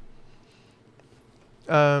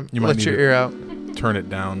 You might let need your to- ear out. Turn it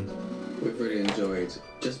down. We've really enjoyed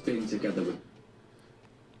just being together with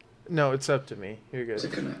No, it's up to me. You're to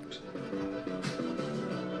good. connect.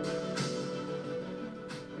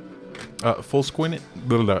 Full screen it.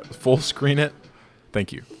 Blah, blah, blah. Full screen it.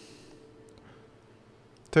 Thank you.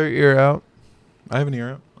 Throw your ear out. I have an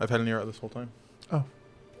ear out. I've had an ear out this whole time.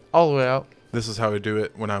 All the way out. This is how I do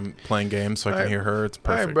it when I'm playing games, so I can Alright. hear her. It's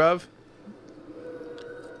All right, perfect. bruv.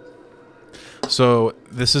 So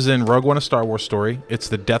this is in Rogue One: A Star Wars Story. It's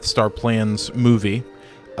the Death Star plans movie,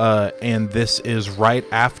 and this is right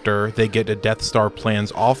after they get the Death Star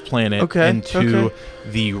plans off planet into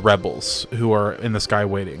the rebels who are in the sky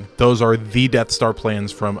waiting. Those are the Death Star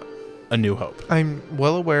plans from A New Hope. I'm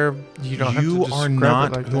well aware you don't have to You describe are it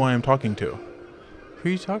not like who that. I am talking to. Who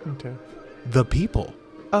are you talking to? The people.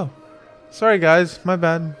 Oh. Sorry, guys. My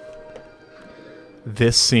bad.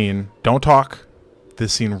 This scene. Don't talk.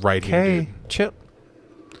 This scene right here, Okay. dude. Chill.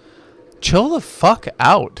 Chill the fuck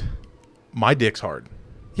out. My dick's hard.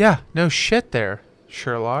 Yeah. No shit there,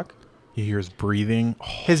 Sherlock. You hear his breathing. Oh,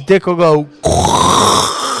 His dick will go.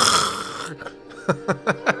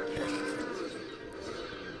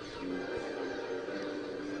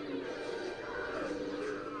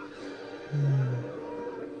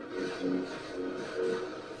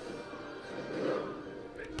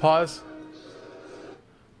 Pause.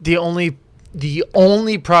 The only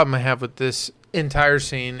problem I have with this entire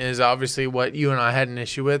scene is obviously what you and I had an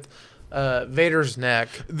issue with. Vader's neck.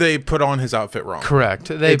 they put on his outfit wrong. Correct.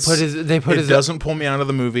 They It's- put It his doesn't pull me out of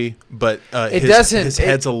the movie, but It doesn't- his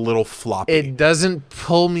head's a little floppy. It doesn't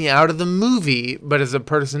pull me out of the movie, but as a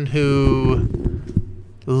person who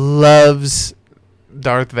loves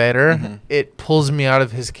Darth Vader, Mhm. it pulls me out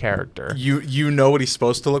of his character. You know what he's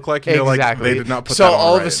supposed to look like. You know, like Exactly. they did not put so that on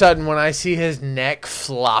all of a right. sudden, when I see his neck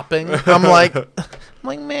flopping, I'm like,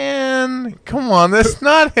 man, come on, that's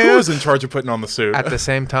not Who him. was in charge of putting on the suit? At the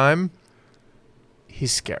same time,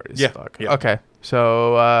 he's scary as Yeah, fuck. yeah. Okay,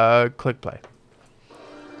 so click play.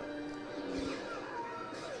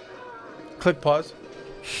 Click pause.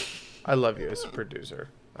 I love you as a producer.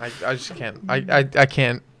 I just can't. I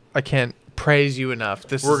can't praise you enough.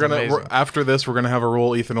 This is amazing. After this, we're gonna have a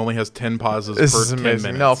rule. Ethan only has 10 pauses This per is 10 amazing.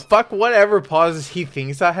 minutes. No, fuck whatever pauses he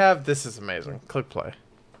thinks I have. This is amazing. Click play.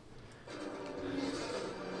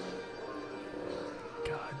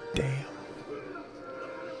 God damn.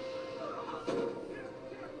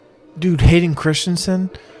 Dude, Hayden Christensen,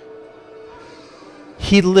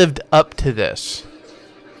 he lived up to this.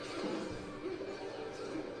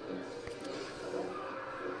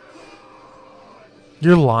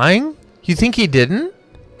 You're lying? You think he didn't?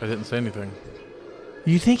 I didn't say anything.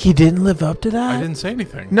 You think he didn't live up to that? I didn't say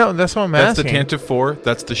anything. No, that's what I'm That's asking. the Tantive 4.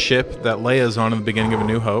 That's the ship that Leia's on in the beginning of A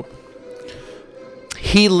New Hope.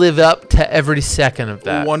 He lived up to every second of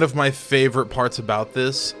that. One of my favorite parts about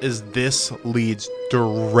this is this leads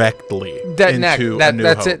directly That neck. into A That, New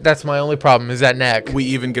that's Hope. it. That's my only problem is that neck. We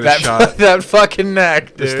even get a that, shot. that fucking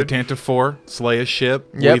neck, It's the dude. Tantive 4, it's Leia's ship.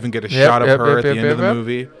 We Yep. even get a Yep, shot of yep, her yep, at the yep, end of the yep.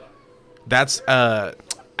 movie. That's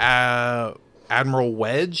Admiral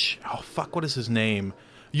Wedge. Oh fuck, what is his name?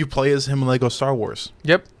 You play as him in Lego Star Wars.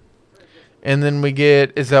 Yep. And then we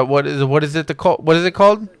get what is it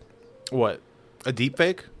called? What? A deep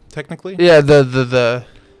fake, technically? Yeah, the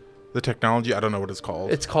The technology, I don't know what it's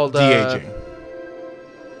called. it's called de-aging.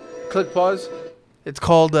 Click pause. It's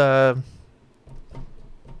called there's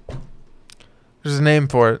a name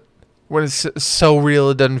for it. When it's so real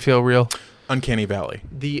it doesn't feel real. Uncanny Valley.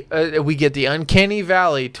 We get the uncanny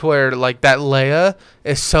valley to where like that Leia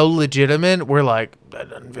is so legitimate. We're like that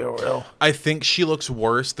doesn't feel real. I think she looks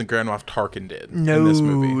worse than Grand Moff Tarkin did No, in this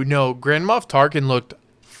movie. no. Grand Moff Tarkin looked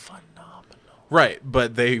phenomenal. Right,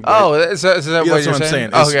 but they... Oh, is that yeah, what that's you're what I'm saying.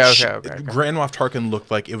 Oh, It's okay. Grand Moff Tarkin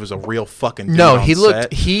looked like it was a real fucking dude No, on he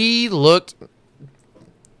set. looked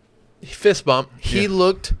fist bump. He Yeah.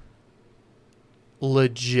 looked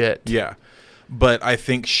legit. Yeah, but I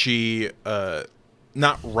think she...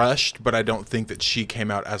 not rushed, but I don't think that she came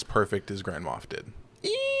out as perfect as Grand Moff did.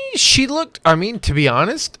 She looked. To be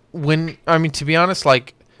honest,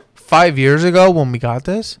 like 5 years ago when we got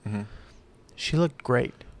this, Mm-hmm. she looked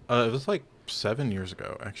great. It was like 7 years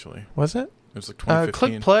ago, actually. Was it? It was like 2015.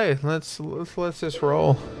 Click play. Let's just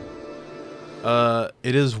roll.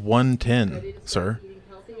 It is 1:10, sir.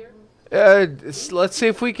 Let's see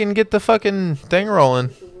if we can get the fucking thing rolling.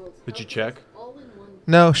 Did you check?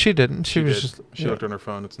 No, she didn't. She was did. just. She looked on her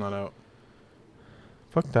phone. It's not out.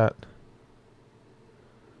 Fuck that.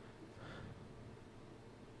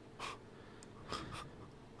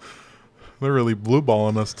 They're really blue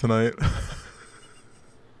balling us tonight.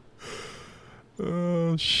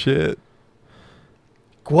 Oh shit.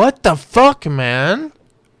 What the fuck, man?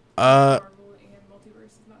 Marvel and Multiverse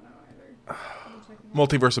is not out either. I'm checking that.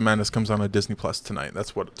 Multiverse of Madness comes on a Disney Plus tonight.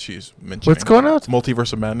 That's what she's mentioning. What's going out?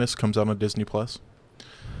 Multiverse of Madness comes on a Disney Plus.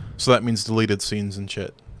 So that means deleted scenes and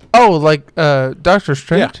shit. Oh, like Doctor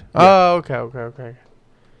Strange? Yeah. Oh, okay.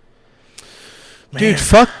 Man. Dude,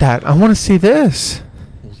 fuck that. I want to see this.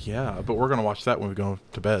 Well, yeah, but we're gonna watch that when we go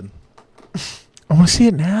to bed. I want to see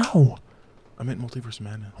it now. I meant Multiverse of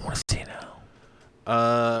Madness. I want to see it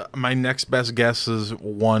now. My next best guess is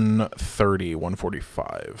 1:30,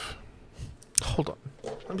 1:45. Hold on.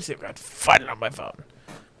 Let me see if I can find it on my phone.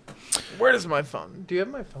 Where is my phone? Do you have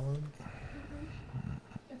my phone?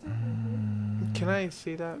 It's okay. Can I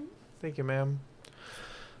see that? Thank you, ma'am.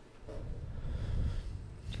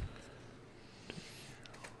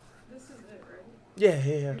 This is it, right? Yeah.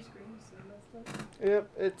 Your screen is so messed up.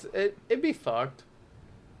 Yep, it'd be fucked.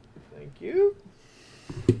 Thank you.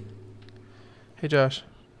 Hey Josh,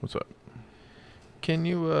 What's up? can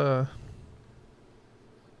you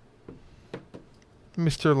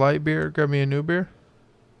Mr. Lightbeer grab me a new beer?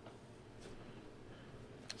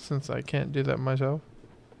 Since I can't do that myself.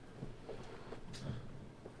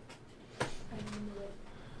 I am in the way.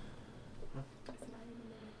 I said I am in the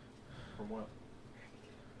way. From what?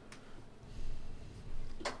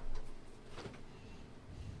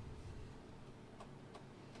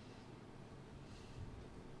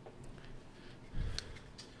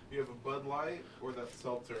 You have a Bud Light or that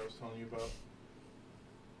seltzer I was telling you about?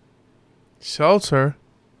 Seltzer?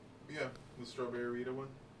 Yeah, the strawberry Rita one.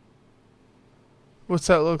 What's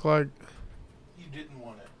that look like? You didn't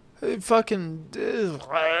want it. Hey, fucking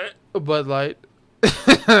a Bud Light.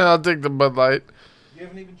 I'll take the Bud Light. You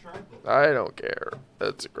haven't even tried it. I don't care.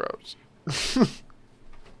 That's gross.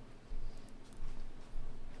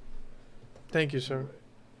 Thank you, sir.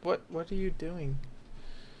 What are you doing?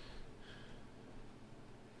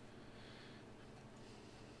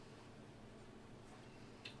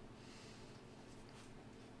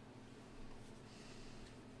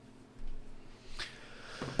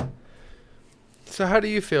 So how do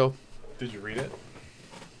you feel? Did you read it?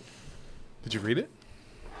 Did you read it?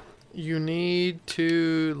 You need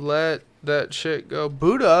to let that shit go.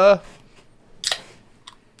 Buddha.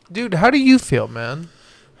 Dude, how do you feel, man?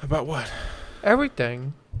 About what?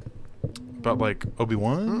 Everything. About like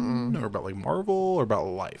Obi-Wan? Mm-mm. Or about like Marvel? Or about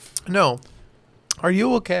life? No. Are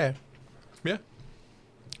you okay? Yeah.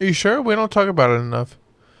 Are you sure? We don't talk about it enough.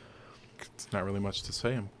 It's not really much to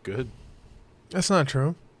say. I'm good. That's not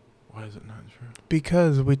true. Why is it not true?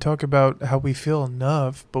 Because we talk about how we feel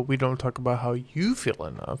enough, but we don't talk about how you feel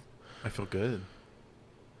enough. I feel good.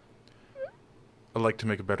 I'd like to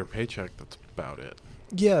make a better paycheck. That's about it.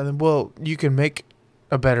 Yeah, well, you can make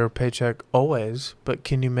a better paycheck always, but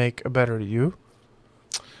can you make a better you?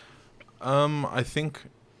 I think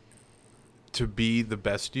to be the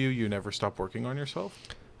best you never stop working on yourself.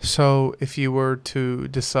 So if you were to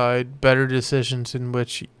decide better decisions in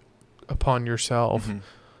which upon yourself,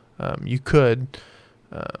 you could,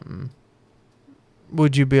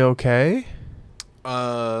 would you be okay?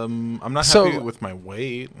 I'm not So- happy with my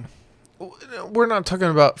weight. We're not talking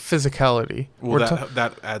about physicality. Well, We're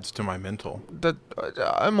that adds to my mental. that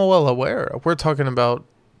I'm well aware. We're talking about.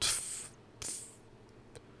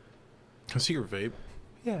 Can I see your vape?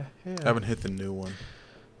 Yeah. I haven't hit the new one.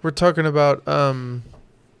 We're talking about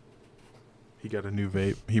He got a new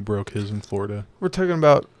vape. He broke his in Florida. We're talking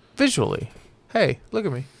about visually. Hey, look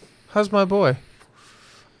at me. How's my boy?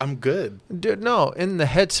 I'm good. Dude, no, in the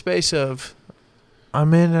headspace of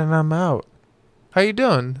I'm in and I'm out. How you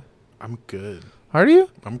doing? I'm good. Are you?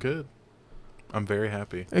 I'm good. I'm very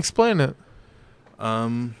happy. Explain it.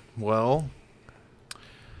 Well,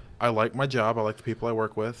 I like my job. I like the people I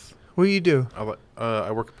work with. What do you do? I work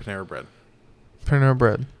at Panera Bread. Panera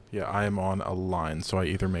Bread. Yeah, I am on a line, so I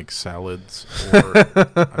either make salads or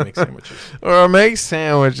I make sandwiches. Or make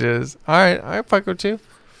sandwiches. All right, I fuck with you.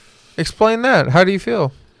 Explain that. How do you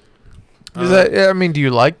feel? Is that? I mean, do you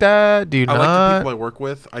like that? Do you I not? like the people I work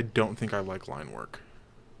with. I don't think I like line work.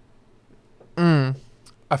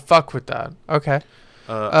 I fuck with that. Okay.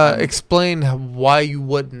 I'm- Explain why you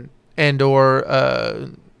wouldn't, and or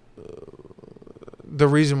the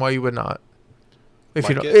reason why you would not. If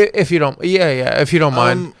you Like don't, it? if you don't, yeah, if you don't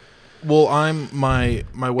mind. Well, my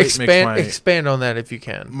weight makes my expand on that if you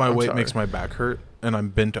can. my I'm weight sorry. makes my back hurt, and I'm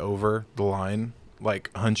bent over the line, like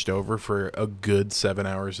hunched over for a good 7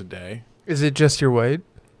 hours a day. Is it just your weight?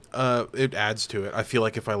 It adds to it. I feel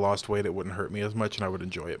like if I lost weight, it wouldn't hurt me as much, and I would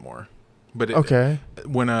enjoy it more. But Okay.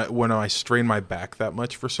 when I strain my back that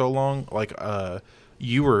much for so long, like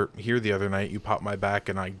you were here the other night, you popped my back,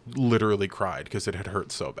 and I literally cried because it had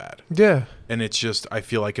hurt so bad. Yeah. And it's just, I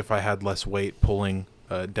feel like if I had less weight pulling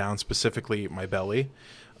down, specifically my belly,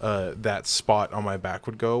 that spot on my back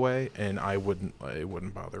would go away, and it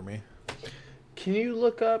wouldn't bother me. Can you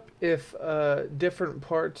look up if different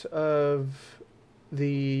parts of the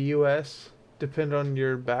U.S. depend on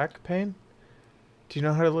your back pain? Do you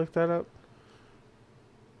know how to look that up?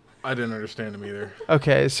 I didn't understand him either.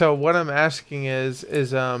 Okay, so what I'm asking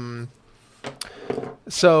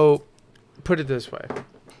so put it this way.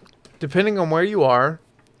 Depending on where you are,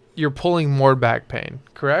 you're pulling more back pain,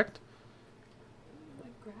 correct?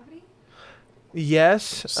 Like gravity?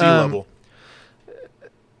 Yes. Sea level.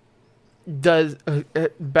 Does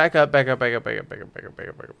back up.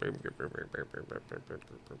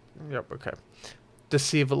 Yep, okay. Does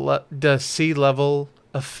sea level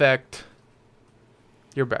affect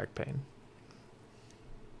your back pain?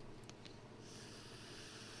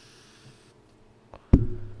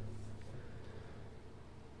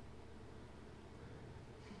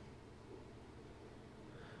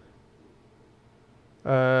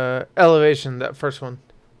 Elevation, that first one.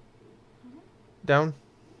 Down.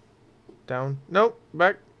 Nope,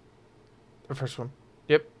 back. The first one.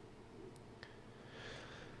 Yep.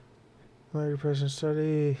 My depression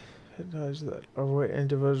study advised that overweight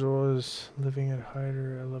individuals living at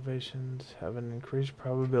higher elevations have an increased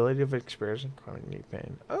probability of experiencing chronic knee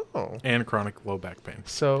pain. Oh. And chronic low back pain.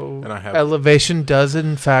 So And I have elevation does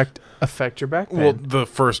in fact affect your back pain. Well, the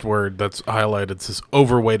first word that's highlighted says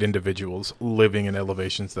overweight individuals living in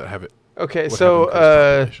elevations that have it. Okay, would so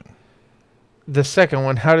have increased population. the second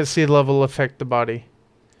one, how does sea level affect the body?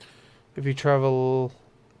 If you travel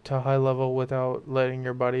to high level without letting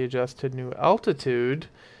your body adjust to new altitude,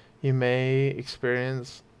 you may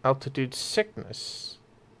experience altitude sickness.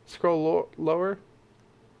 Scroll lower.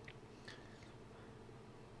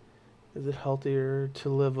 Is it healthier to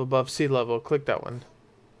live above sea level? Click that one.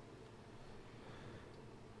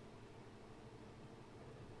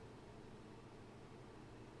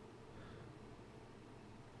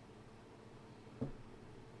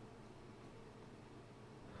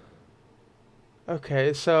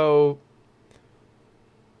 Okay, so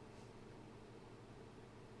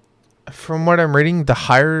from what I'm reading, the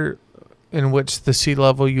higher in which the sea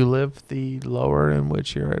level you live, the lower in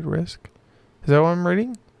which you're at risk. Is that what I'm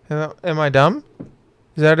reading? Am I dumb?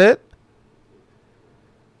 Is that it?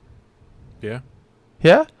 Yeah,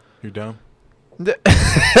 Yeah? you're dumb.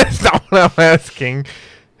 That's not what I'm asking.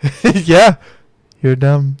 Yeah, you're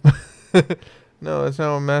dumb. No, that's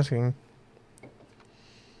not what I'm asking.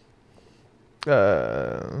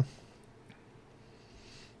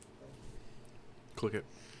 Click it.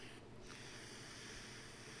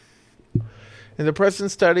 In the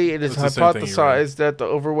present study, it is That's the same thing you read. hypothesized that the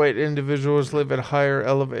overweight individuals live at higher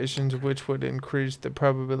elevations, which would increase the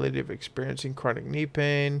probability of experiencing chronic knee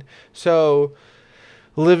pain. So,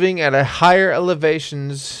 living at a higher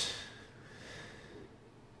elevations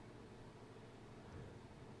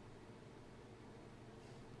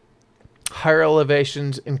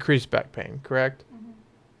increase back pain, correct? Mm-hmm.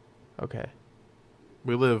 Okay.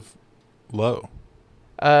 We live low.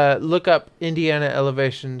 Look up Indiana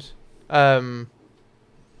elevations.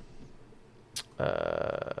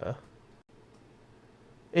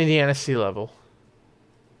 Indiana sea level.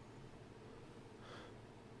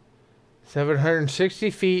 760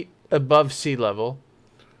 feet above sea level.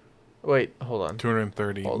 Wait, hold on.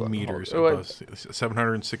 230 Hold on, meters hold on. above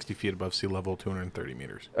 760 feet above sea level, 230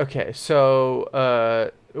 meters. Okay,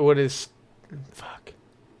 so what is fuck?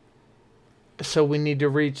 So we need to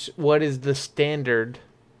reach what is the standard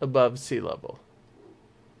above sea level?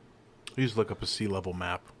 You just look up a sea level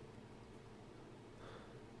map.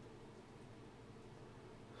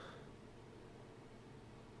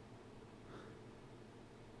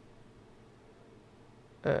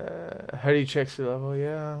 How do you check sea level?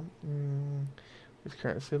 Yeah. With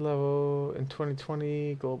current sea level in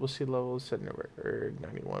 2020, global sea level is setting a record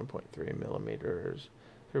 91.3 millimeters,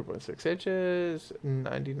 3.6 inches,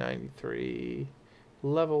 9093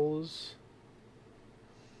 levels.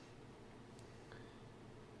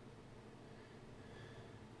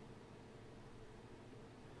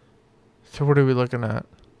 So what are we looking at?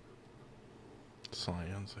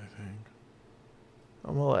 Science, I think.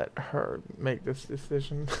 I'm gonna let her make this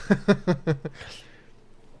decision.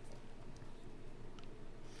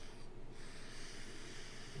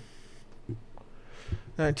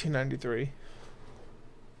 1993.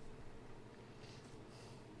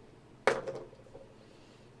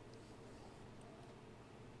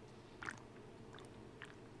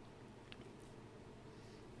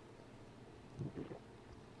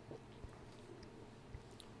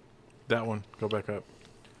 That one. Go back up.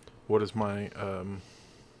 What is my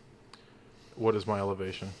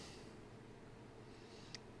elevation?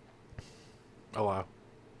 Allow.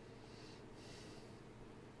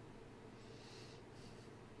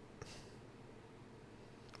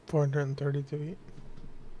 $432 feet.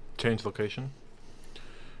 Change location.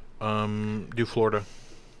 Do Florida.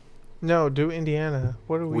 No, do Indiana.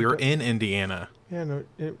 What are we? We're in Indiana. Yeah, no.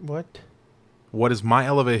 What? What is my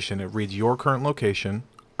elevation? It reads your current location.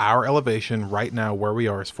 Our elevation right now, where we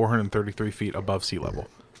are, is 433 feet above sea level.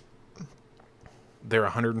 They're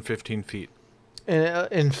 115 feet.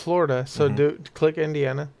 In Florida. So click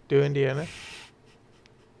Indiana. Do Indiana.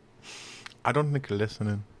 I don't think you're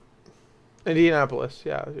listening. Indianapolis.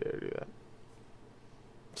 Yeah, do that.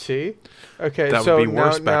 See? Okay, That so would be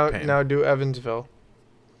worse back pain. now do Evansville.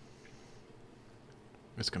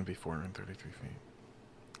 It's going to be 433 feet.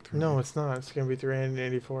 No, it's not. It's going to be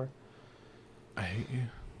 384. I hate you.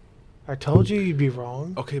 I told you you'd be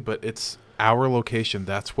wrong. Okay, but it's our location.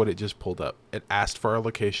 That's what it just pulled up. It asked for our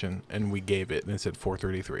location, and we gave it, and it said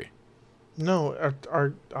 433. No,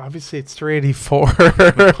 our obviously it's 384.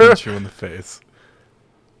 I'm gonna punch you in the face.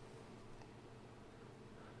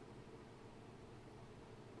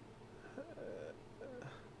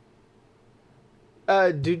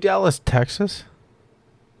 Do Dallas, Texas.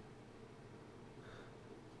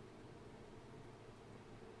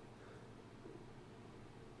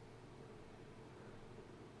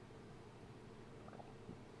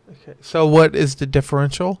 Okay. So what is the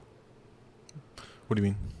differential? What do you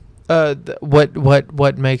mean?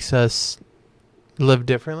 What makes us live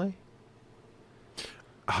differently?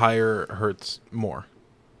 Higher hurts more.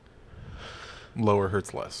 Lower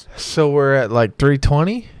hurts less. So we're at like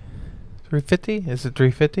 320? 350? Is it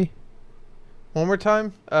 350? One more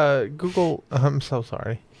time? Google. I'm so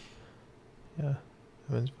sorry. Yeah.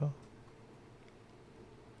 Evansville.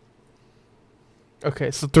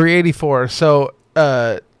 Okay, so 384. So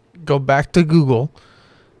go back to Google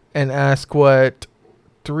and ask what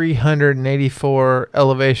 384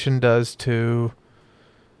 elevation does to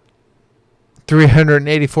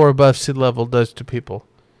 384 above sea level does to people.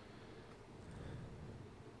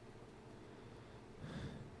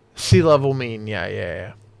 Sea level mean,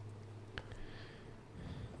 yeah.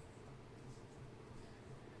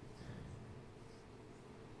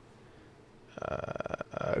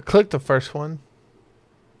 Click the first one.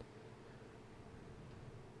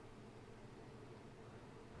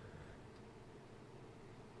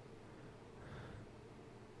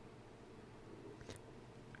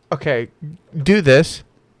 Okay, do this.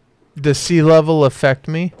 Does sea level affect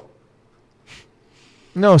me?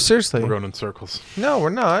 No, seriously. We're going in circles. No, we're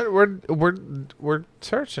not. We're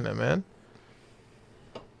searching it, man.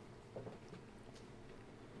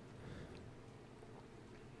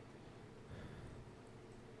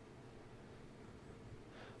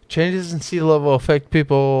 Changes in sea level affect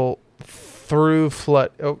people through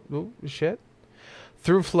flood. Oh shit!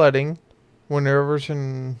 Through flooding, when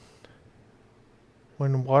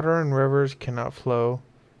water and rivers cannot flow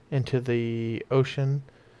into the ocean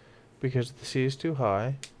because the sea is too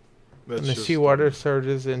high. And the seawater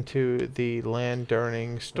surges into the land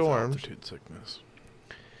during storms. Altitude sickness.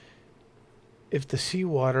 If the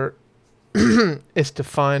seawater is to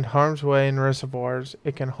find harm's way in reservoirs,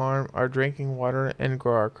 it can harm our drinking water and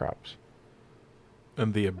grow our crops.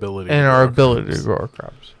 And the ability. And our ability to grow our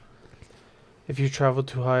crops. If you travel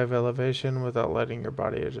too high of elevation without letting your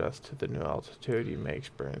body adjust to the new altitude, you may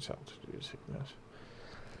experience altitude sickness.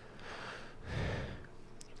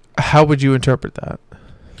 How would you interpret that?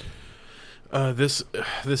 This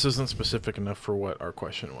isn't specific enough for what our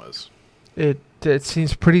question was. It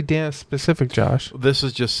seems pretty damn specific, Josh. This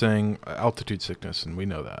is just saying altitude sickness, and we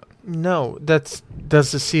know that. No, does the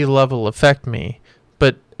sea level affect me?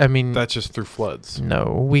 But I mean, that's just through floods.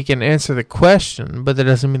 No, we can answer the question, but that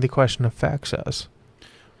doesn't mean the question affects us.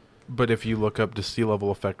 But if you look up, does sea level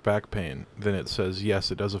affect back pain? Then it says yes,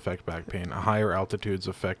 it does affect back pain. Higher altitudes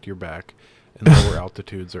affect your back, and lower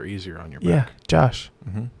altitudes are easier on your back. Yeah, Josh.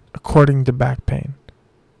 Mm-hmm. According to back pain.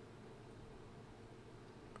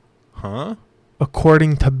 Huh?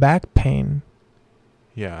 According to back pain.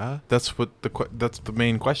 Yeah, that's what that's the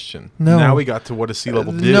main question. No. Now we got to what does sea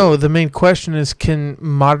level do? No, the main question is, can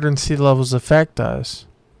modern sea levels affect us?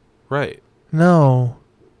 Right. No.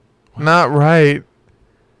 What? Not right.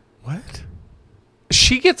 What?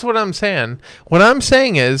 She gets what I'm saying. What I'm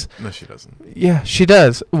saying is... No, she doesn't. Yeah, she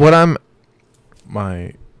does. What I'm...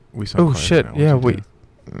 We sound Oh, shit. now. Yeah, we...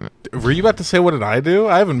 Were you about to say what did I do?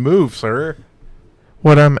 I haven't moved, sir.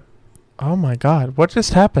 What I'm... Oh, my God. What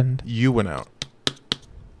just happened? You went out.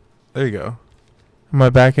 There you go. Am I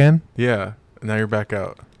back in? Yeah. Now you're back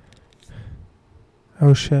out.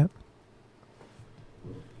 Oh shit.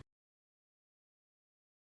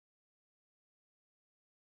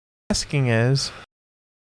 Asking is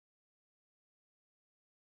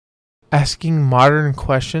asking modern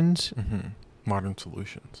questions. Mm-hmm. Modern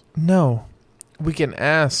solutions. No, we can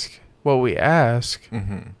ask what we ask,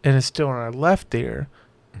 Mm-hmm. and it's still in our left ear.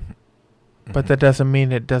 Mm-hmm. But that doesn't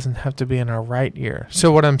mean it doesn't have to be in our right ear.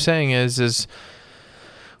 So what I'm saying is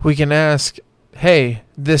we can ask, hey,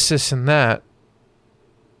 this, and that.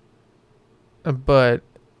 But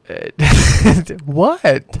what?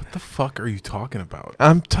 What the fuck are you talking about?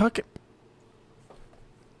 I'm talking.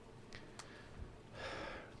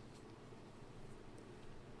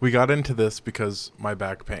 We got into this because my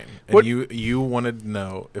back pain. And What- you wanted to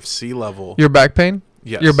know if sea level... Your back pain?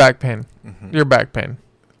 Yes. Your back pain. Mm-hmm. Your back pain.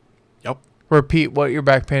 Yep. Repeat what your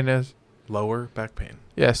back pain is. Lower back pain.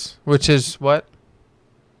 Yes. Which is what?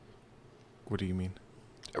 What do you mean?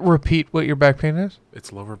 Repeat what your back pain is.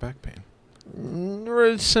 It's lower back pain.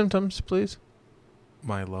 Symptoms, please.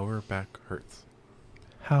 My lower back hurts.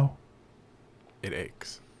 How? It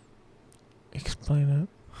aches. Explain it.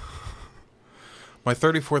 My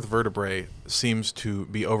 34th vertebrae seems to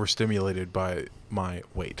be overstimulated by my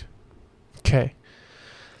weight. Okay.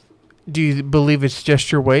 Do you believe it's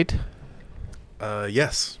just your weight?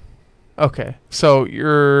 Yes. Okay. So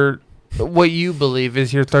what you believe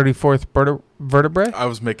is your 34th vertebrae? I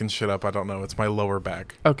was making shit up. I don't know. It's my lower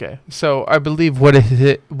back. Okay. So I believe what is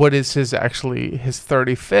his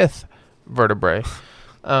 35th vertebrae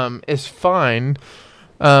is fine.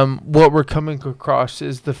 What we're coming across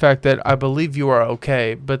is the fact that I believe you are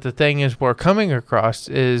okay, but the thing is we're coming across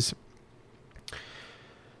is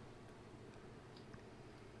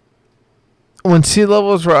when sea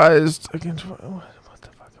levels rise against what the fuck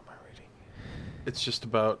am I reading? It's just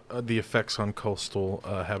about the effects on coastal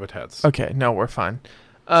habitats. Okay, no, we're fine.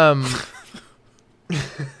 Do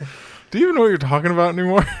you even know what you're talking about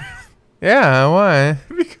anymore? Yeah, why?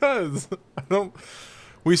 Because I don't...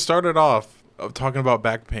 We started off talking about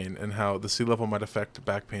back pain and how the sea level might affect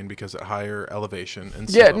back pain because at higher elevation and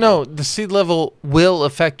sea Yeah, level. no, the sea level will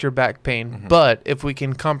affect your back pain, Mhm. but if we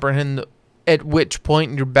can comprehend at which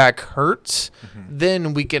point your back hurts, Mhm.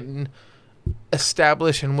 then we can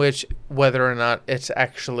establish in which whether or not it's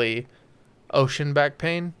actually ocean back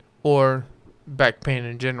pain or back pain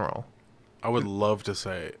in general. I would love to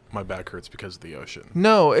say my back hurts because of the ocean.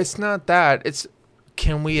 No, it's not that. It's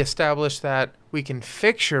can we establish that we can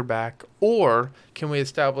fix your back, or can we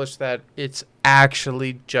establish that it's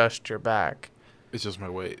actually just your back? It's just my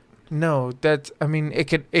weight. No, that's. I mean, it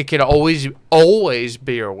could always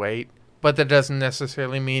be your weight, but that doesn't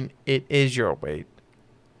necessarily mean it is your weight.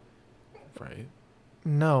 Right?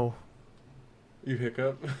 No, You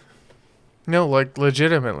hiccup? no, like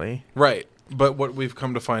legitimately. Right. But what we've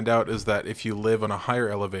come to find out is that if you live on a higher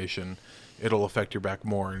elevation, it'll affect your back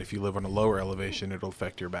more. And if you live on a lower elevation, it'll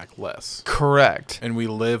affect your back less. Correct. And we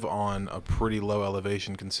live on a pretty low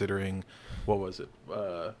elevation considering, what was it?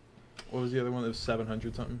 What was the other one? It was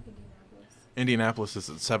 700 something? Indianapolis is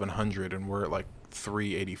at 700 and we're at like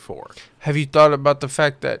 384. Have you thought about the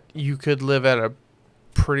fact that you could live at a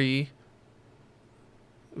pretty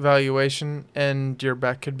valuation and your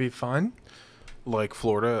back could be fine? Like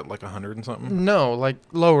Florida at like 100 and something? No, like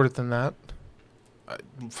lower than that.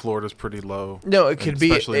 Florida's pretty low. No, it could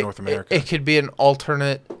be especially in North America. It could be an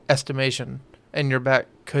alternate estimation, and your back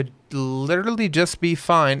could literally just be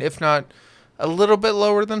fine, if not a little bit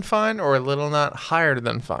lower than fine, or a little not higher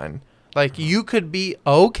than fine. Like you could be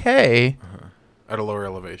okay. At a lower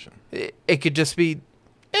elevation. It could just be,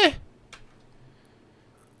 eh. Have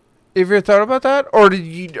you ever thought about that, or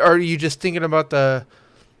are you just thinking about the?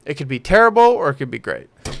 It could be terrible, or it could be great.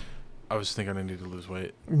 I was thinking I need to lose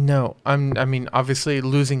weight. No, I mean, obviously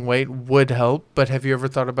losing weight would help, but have you ever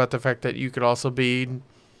thought about the fact that you could also be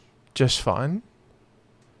just fine?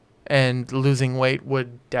 And losing weight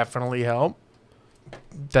would definitely help.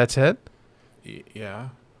 That's it? Yeah.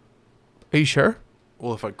 Are you sure?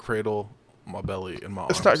 Well, if I cradle my belly in my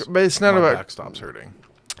It's arms, not, but it's not my about. back stops hurting.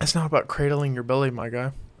 It's not about cradling your belly, my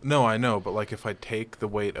guy. No, I know, but like if I take the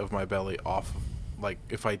weight of my belly off, like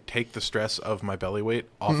if I take the stress of my belly weight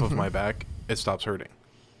off of my back, it stops hurting.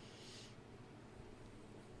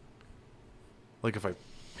 Like if I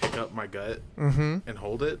pick up my gut and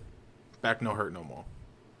hold it, back no hurt no more.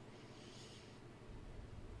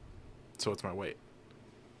 So it's my weight.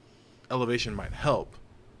 Elevation might help,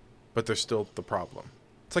 but there's still the problem.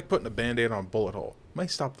 It's like putting a Band-Aid on a bullet hole. It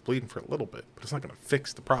might stop the bleeding for a little bit, but it's not going to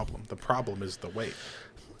fix the problem. The problem is the weight.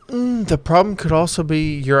 The problem could also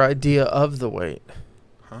be your idea of the weight.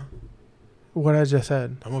 Huh? What I just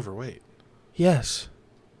said. I'm overweight. Yes.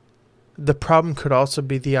 The problem could also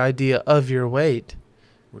be the idea of your weight.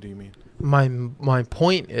 What do you mean? My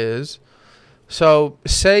point is, so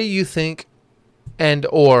say you think and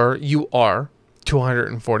or you are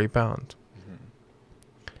 240 pounds.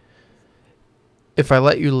 If I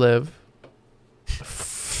let you live,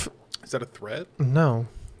 Is that a threat? no,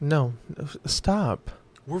 stop.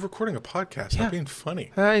 We're recording a podcast. Yeah. Not being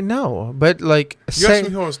funny. I know, but like, You asked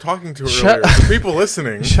me who I was talking to Shut earlier. The people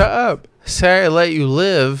listening. shut up. Say I let you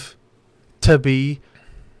live to be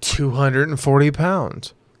 240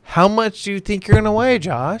 pounds. How much do you think you're gonna weigh,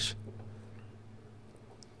 Josh?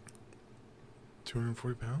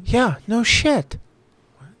 240 pounds? Yeah, no shit.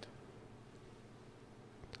 What?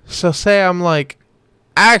 So say I'm like,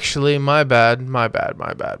 actually, my bad.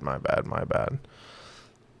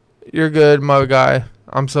 You're good, my guy.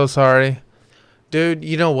 I'm so sorry. Dude,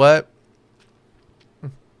 you know what?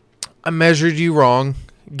 I measured you wrong.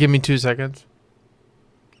 Give me 2 seconds.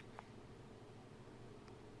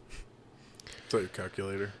 Is that your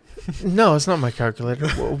calculator? No, it's not my calculator.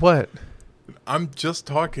 What? I'm just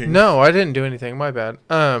talking. No, I didn't do anything. My bad.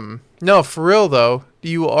 No, for real though,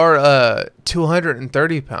 you are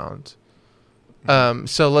 230 pounds.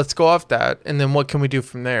 So let's go off that, and then what can we do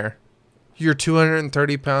from there? You're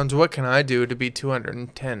 230 pounds. What can I do to be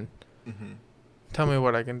 210? Mm-hmm. Tell me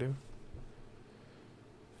what I can do.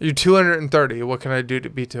 You're 230. What can I do to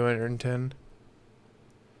be 210?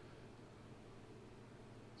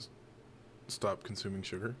 Stop consuming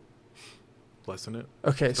sugar. Lessen it.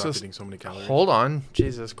 Okay, Stop so eating so many calories. hold on.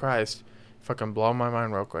 Jesus Christ. Fucking blow my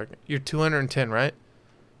mind real quick. You're 210, right?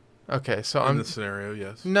 Okay, so In this scenario,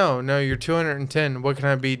 yes. No, you're 210. What can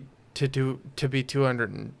I be to be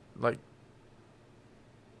 200 and like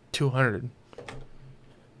 200?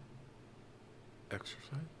 Exercise?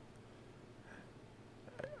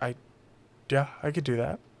 Yeah, I could do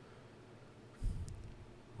that.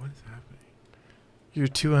 What is happening? You're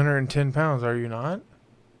 210 pounds, are you not?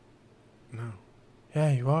 No.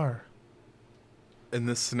 Yeah, you are. In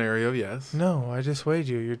this scenario, yes. No, I just weighed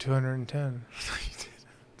you. You're 210. You did.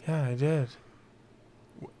 Yeah, I did.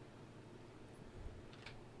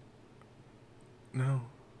 No.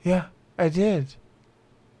 Yeah, I did.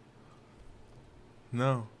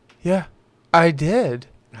 No. Yeah, I did.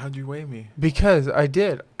 How'd you weigh me? Because I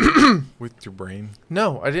did. With your brain?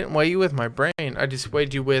 No, I didn't weigh you with my brain. I just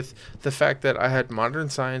weighed you with the fact that I had modern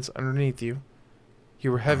science underneath you.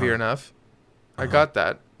 You were heavier enough. I got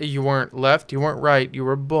that. You weren't left. You weren't right. You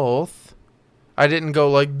were both. I didn't go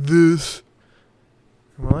like this.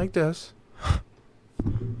 I went like this.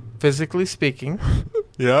 Physically speaking.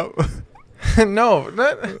 Yep.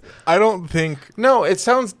 No. I don't think... No, it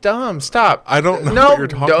sounds dumb. Stop. I don't know No, what you're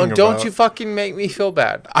talking about. don't you fucking make me feel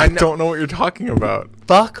bad. I don't know what you're talking about.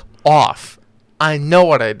 Fuck off. I know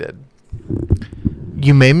what I did.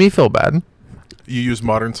 You made me feel bad. You used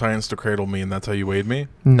modern science to cradle me, and that's how you weighed me?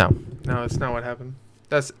 No, that's not what happened.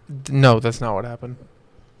 That's not what happened.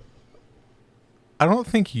 I don't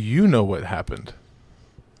think you know what happened.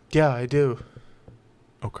 Yeah, I do.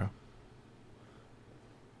 Okay.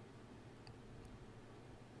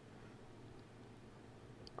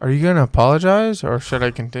 Are you gonna apologize, or should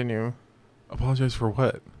I continue? Apologize for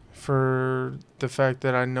what? For the fact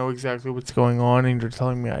that I know exactly what's going on, and you're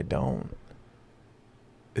telling me I don't.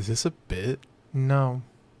 Is this a bit? No.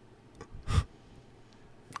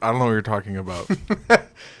 I don't know what you're talking about.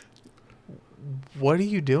 What are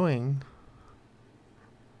you doing?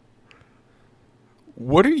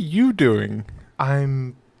 What are you doing?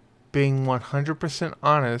 I'm being 100%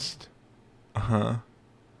 honest. Uh-huh.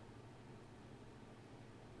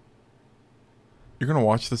 You're gonna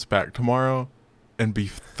watch this back tomorrow and be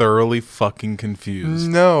thoroughly fucking confused.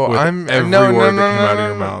 No, with I'm every no, word no, that no, came out no, of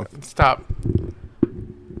your no. mouth. Stop.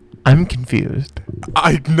 I'm confused.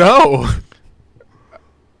 I know.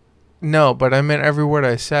 No, but I meant every word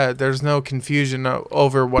I said. There's no confusion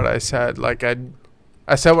over what I said. Like I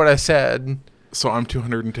said what I said. So I'm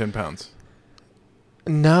 210 pounds.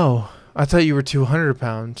 No, I thought you were 200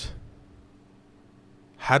 pounds.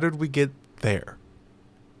 How did we get there?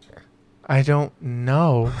 I don't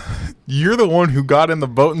know. You're the one who got in the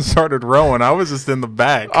boat and started rowing. I was just in the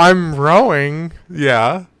back. I'm rowing.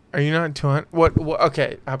 Yeah. Are you not 200? What?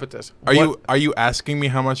 Okay, how about this? Are you asking me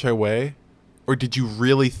how much I weigh? Or did you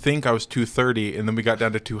really think I was 230 and then we got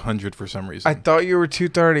down to 200 for some reason? I thought you were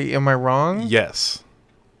 230. Am I wrong? Yes.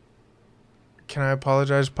 Can I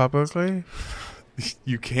apologize publicly?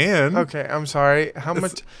 You can. Okay, I'm sorry. How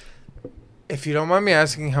much? If you don't mind me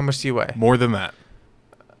asking, how much do you weigh? More than that.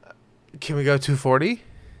 Can we go 240?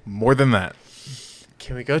 More than that.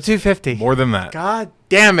 Can we go 250? More than that. God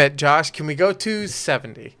damn it, Josh. Can we go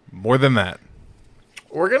 270? More than that.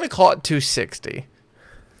 We're going to call it 260.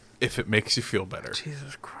 If it makes you feel better.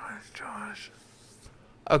 Jesus Christ, Josh.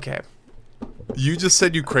 Okay. You just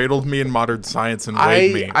said you cradled me in modern science and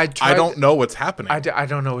weighed me. I don't know what's happening. I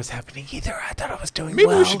don't know what's happening either. I thought I was doing Maybe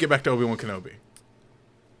well. we should get back to Obi-Wan Kenobi.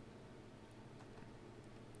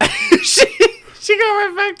 she got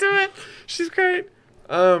right back to it. She's great.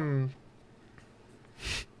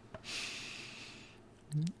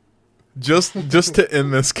 Just to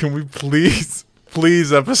end this, can we please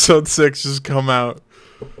episode 6 just come out?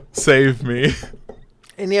 Save me.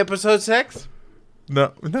 Any episode 6?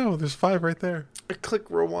 No, there's 5 right there. Click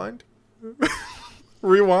rewind.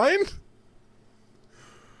 Rewind?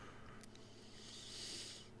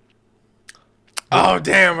 Oh,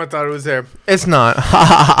 damn. I thought it was there. It's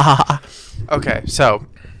not. Okay, so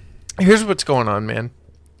here's what's going on, man.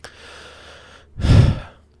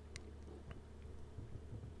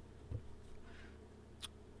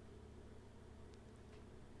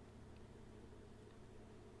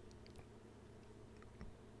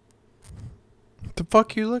 What the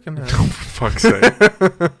fuck are you looking at? Oh, for fuck's sake.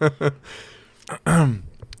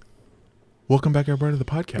 Welcome back, everybody, to the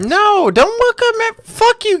podcast. No, don't welcome it.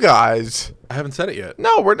 Fuck you guys. I haven't said it yet.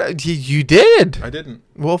 No, we're not. You did. I didn't.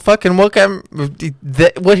 Well, fucking welcome.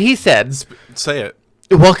 What he said. Say it.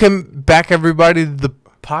 Welcome back, everybody, to the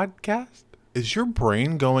podcast. Is your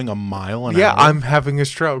brain going a mile an hour? Yeah, I'm having a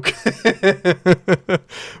stroke.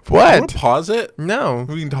 What? What? Pause it? No.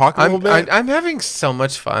 We can talk a little bit? I'm having so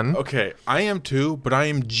much fun. Okay, I am too, but I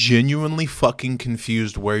am genuinely fucking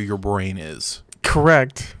confused where your brain is.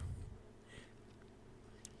 Correct.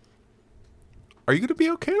 Are you going to be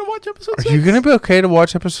okay to watch episode 6? Are you going to be okay to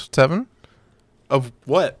watch episode 7? Of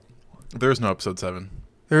what? There's no episode 7.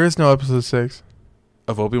 There is no episode 6.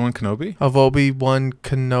 Of Obi-Wan Kenobi? Of Obi-Wan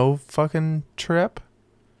Kenobi fucking trip?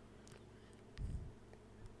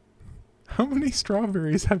 How many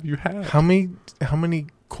strawberries have you had? How many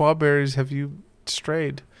quaberries have you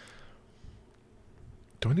strayed?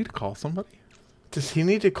 Do I need to call somebody? Does he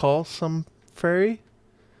need to call some fairy?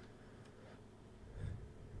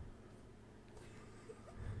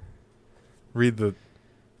 Read the...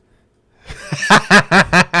 Can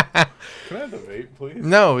I have the vape, please?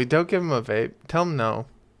 No, don't give him a vape. Tell him no.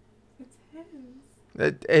 It's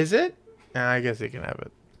his. Is it? I guess he can have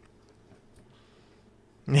it.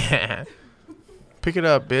 Yeah. Pick it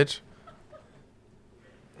up, bitch.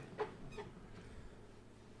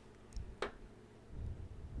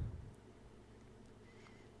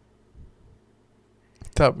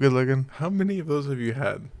 Top, good looking. How many of those have you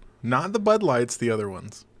had? Not the Bud Lights, the other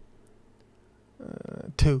ones.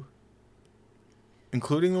 2.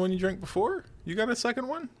 Including the one you drank before? You got a second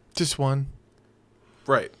one? Just one.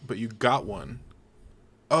 Right, but you got one.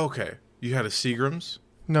 Oh, okay. You had a Seagram's?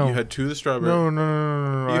 No. You had 2 of the strawberry?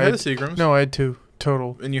 No. You had a Seagram's? No, I had 2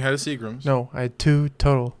 total. And you had a Seagram's? No, I had 2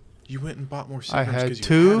 total. You went and bought more Seagram's I had because you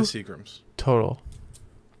 2 had a Seagram's. Total.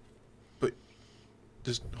 But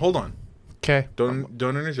just hold on. Okay. Don't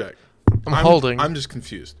interject. I'm holding. I'm just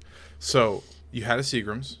confused. So you had a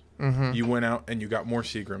Seagram's. Mm-hmm. You went out and you got more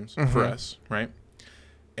Seagram's for us, right?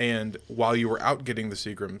 And while you were out getting the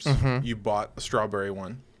Seagram's, you bought a strawberry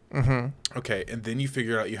one. Mm-hmm. Okay, and then you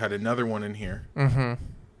figured out you had another one in here. Mm-hmm.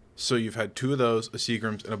 So you've had 2 of those, a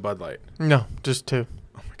Seagram's, and a Bud Light. No, just 2.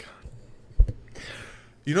 Oh, my God.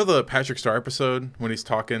 You know the Patrick Star episode when he's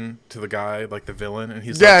talking to the guy, like the villain, and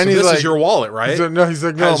he's like, and so he's this like, is your wallet, right? He's like, no.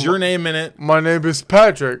 Has your name in it. My name is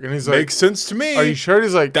Patrick. And he's like, Makes sense to me. are you sure?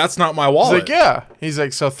 He's like, That's not my he's wallet. like, yeah. He's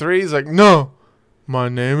like, so 3? He's like, no. My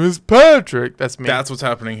name is Patrick. That's me. That's what's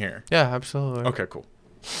happening here. Yeah, absolutely. Okay, cool.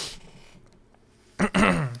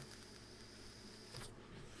 One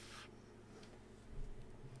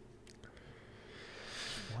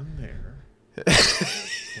there. One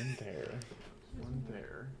there. One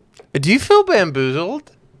there. Do you feel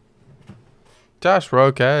bamboozled? Josh, we're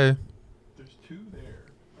okay. There's 2 there.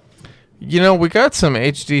 You know, we got some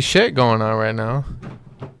HD shit going on right now.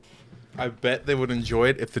 I bet they would enjoy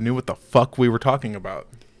it if they knew what the fuck we were talking about.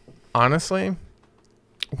 Honestly,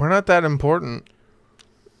 we're not that important.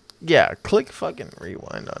 Yeah, click fucking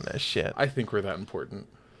rewind on this shit. I think we're that important.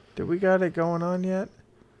 Do we got it going on yet?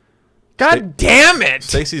 God damn it!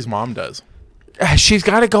 Stacy's mom does. She's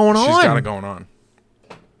got it going on. She's got it going on.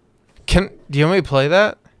 Do you want me to play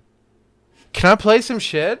that? Can I play some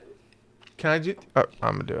shit? Can I do? Oh,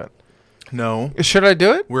 I'm gonna do it. No. Should I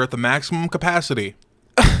do it? We're at the maximum capacity.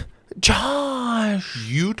 Josh!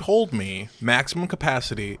 You told me maximum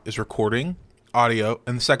capacity is recording, audio,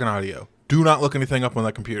 and the second audio. Do not look anything up on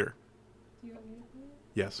that computer. Do you want me to play it?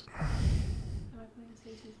 Yes. Am I playing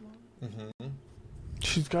Stacey's mom?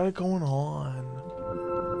 She's got it going on.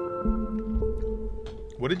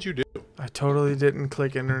 What did you do? I totally didn't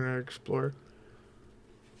click Internet Explorer.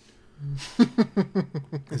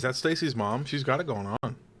 Is that Stacy's mom? She's got it going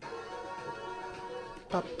on.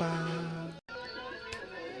 Papa.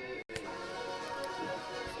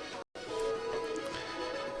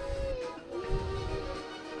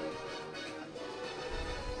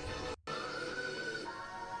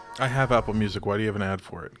 I have Apple Music. Why do you have an ad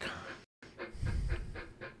for it?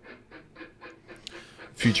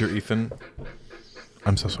 Future Ethan,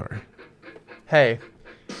 I'm so sorry. Hey,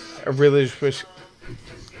 I really just wish.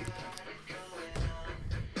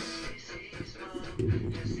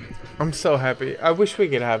 I'm so happy. I wish we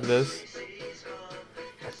could have this.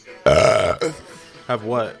 Have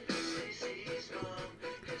what?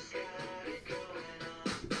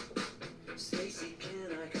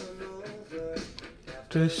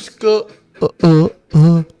 After school.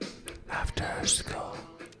 After school.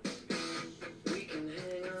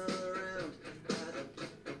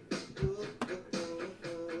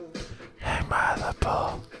 Hang by the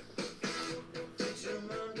pool.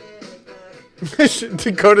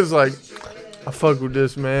 Dakota's like, I fuck with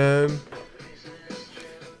this, man.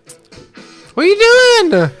 What are you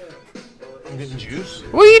doing? I'm getting juice.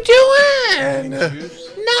 What are you doing? Juice?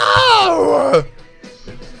 No!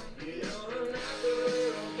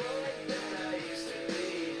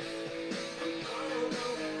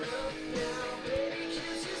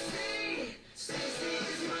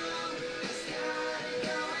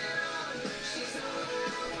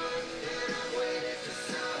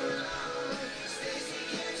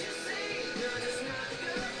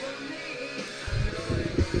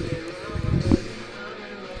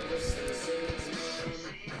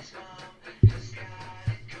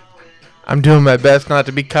 I'm doing my best not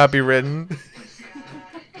to be copywritten.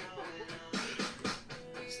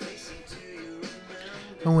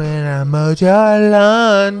 When I mowed your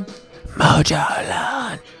lawn. Mowed your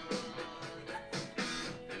lawn.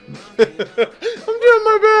 I'm doing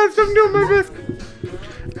my best. I'm doing my best.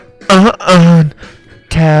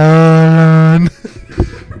 Caroline.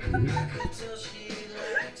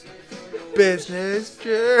 Business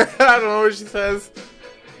trip. I don't know what she says.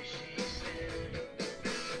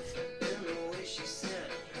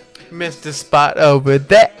 Missed a spot over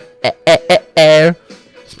there.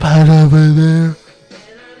 Spot over there.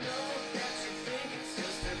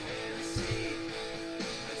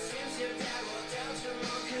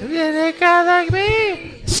 Did a guy like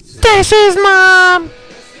me? Stacy's mom.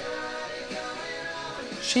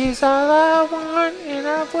 She's all I want, and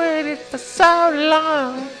I've waited for so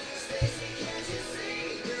long.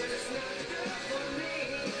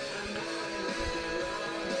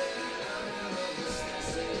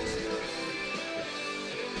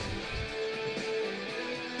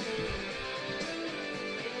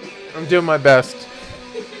 I'm doing my best.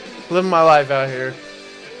 Living my life out here.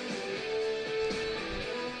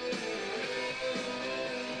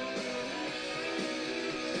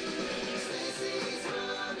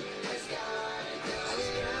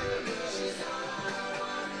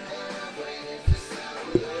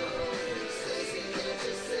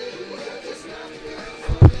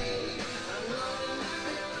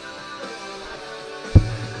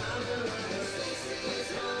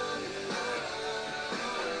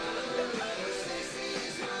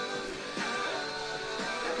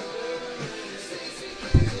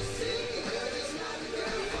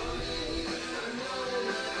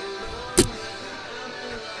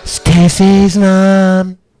 Stacy's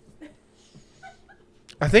mom.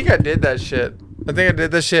 I think I did that shit. I think I did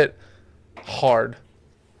that shit hard.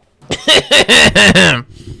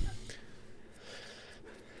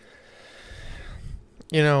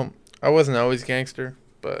 You know, I wasn't always gangster,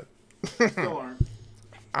 but Still aren't.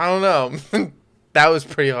 I don't know. That was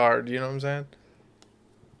pretty hard, you know what I'm saying?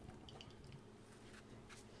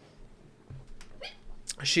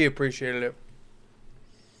 She appreciated it.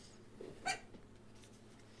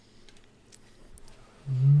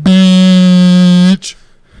 Bitch.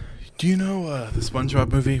 Do you know the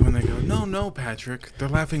SpongeBob movie when they go, no, Patrick, they're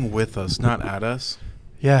laughing with us, not at us?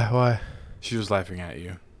 Yeah, why? She was laughing at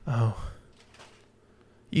you. Oh.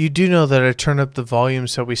 You do know that I turned up the volume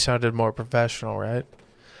so we sounded more professional, right?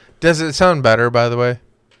 Does it sound better, by the way?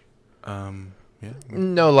 Yeah.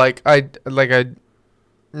 No,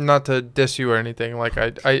 not to diss you or anything.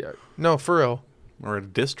 No, for real. Or a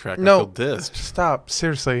diss track. I No, feel dissed. stop.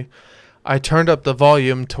 Seriously. I turned up the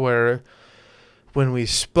volume to where when we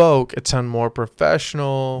spoke, it sounded more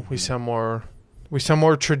professional. We sound more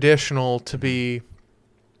traditional to be.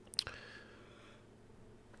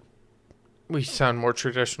 We sound more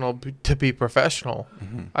traditional to be professional.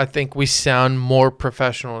 Mm-hmm. I think we sound more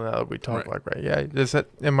professional now that we talk Right. like that. Yeah.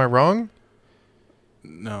 Am I wrong?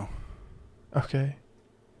 No. Okay.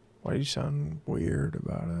 Why do you sound weird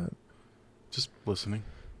about it? Just listening.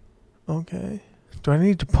 Okay. Do I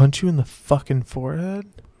need to punch you in the fucking forehead?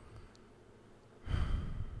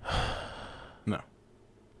 No.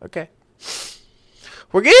 Okay.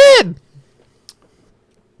 We're good.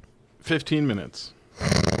 15 minutes.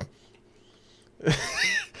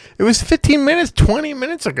 It was 15 minutes 20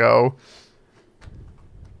 minutes ago.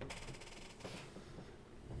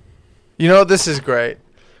 You know, this is great.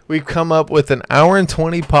 We've come up with an hour and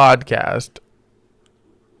 20 podcast.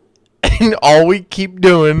 And all we keep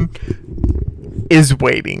doing is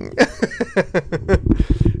waiting.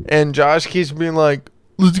 And Josh keeps being like,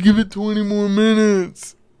 let's give it 20 more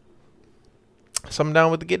minutes. So I'm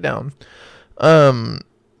down with the get down. I'm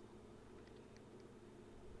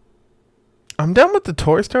down with the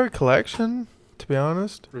Toy Story collection, to be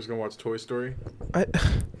honest. We're just going to watch Toy Story. I,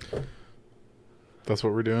 That's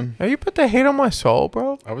what we're doing. Have you put the hate on my soul,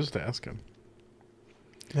 bro? I was just asking.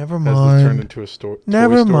 Never Has this mind. turned into a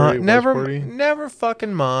Never Toy Story mind. watch Never, party? never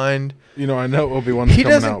fucking mind. You know, I know Obi-Wan's He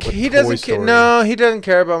coming doesn't. out, but He Toy doesn't. Story. No, he doesn't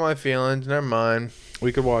care about my feelings. Never mind.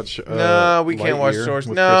 We could watch. No, we can't watch Lightyear Source.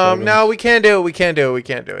 with No, Chris no, Evans. we can't do it. We can't do it. We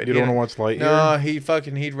can't do it. You don't want to watch Lightyear? No,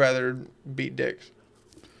 he'd rather beat dicks.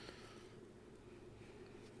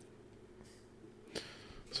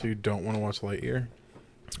 So you don't want to watch Lightyear?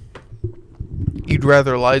 You'd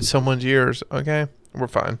rather light someone's ears. Okay, we're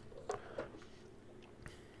fine.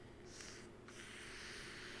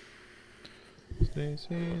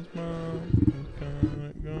 Stacy's mom is got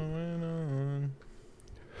it going on.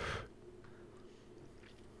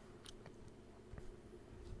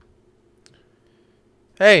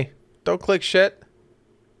 Hey, don't click shit.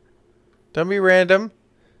 Don't be random.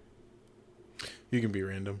 You can be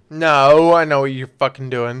random. No, I know what you're fucking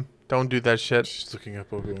doing. Don't do that shit. Just looking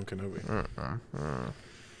up Obi-Wan Kenobi.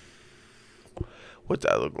 What's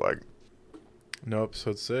that look like? No,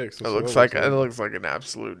 episode 6. It looks like an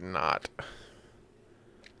absolute knot.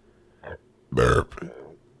 Burp.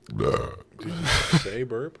 Did you say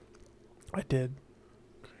burp? I did.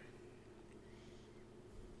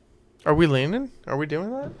 Are we leaning? Are we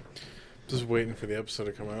doing that? Just waiting for the episode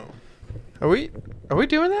to come out. Are we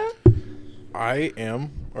doing that? I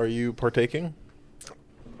am. Are you partaking?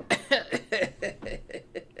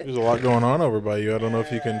 There's a lot going on over by you. I don't know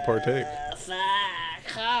if you can partake.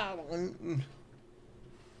 God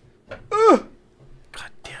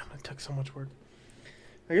damn, it took so much work.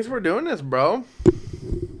 I guess we're doing this, bro.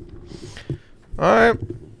 Alright.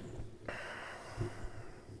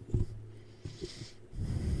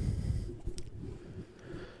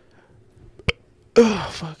 Oh,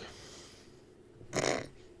 fuck.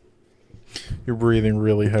 You're breathing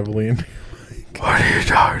really heavily. In What are you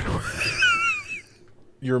talking about?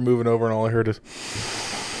 you were moving over and all I heard is...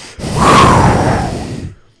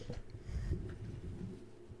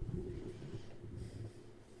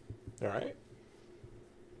 All right.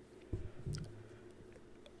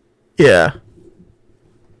 Yeah.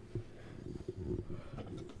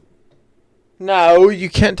 No, you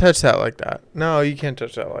can't touch that like that. No, you can't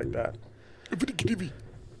touch that like that. You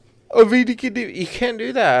can't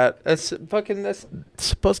do that. That's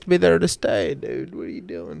supposed to be there to stay, dude. What are you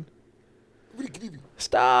doing?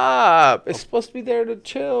 Stop. It's supposed to be there to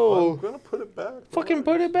chill. I'm gonna put it back. Fucking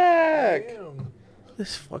put it back. Damn.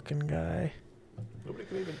 This fucking guy.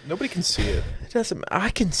 Nobody can see it. It doesn't. I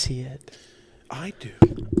can see it. I do.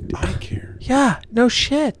 I care. Yeah. No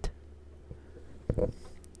shit.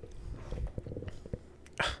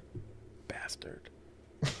 Bastard.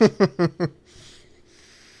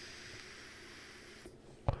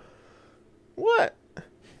 What?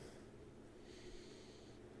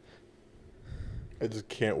 I just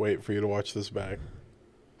can't wait for you to watch this back.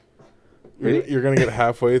 Really? You're going to get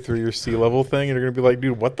halfway through your sea level thing and you're going to be like,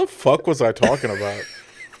 dude, what the fuck was I talking about?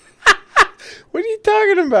 What are you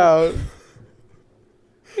talking about?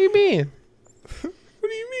 What do you mean? What do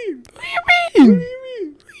you mean? What do you mean? What do you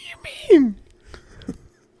mean? What do you mean?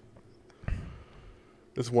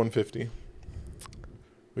 It's 1:50.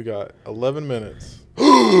 We got 11 minutes.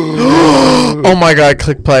 Oh my God!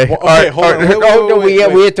 Click play. Well, okay, hold on. We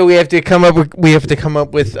have to come up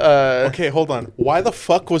with. Okay, hold on. Why the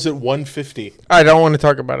fuck was it 1:50? I don't want to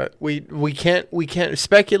talk about it. We can't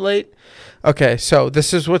speculate. Okay, so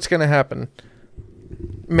this is what's gonna happen,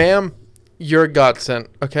 ma'am. You're a godsend.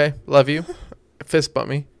 Okay, love you. Fist bump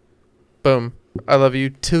me. Boom. I love you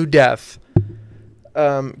to death.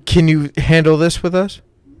 Can you handle this with us?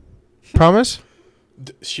 Promise?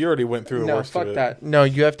 She already went through the No, worst fuck of it. that. No,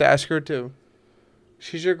 you have to ask her too.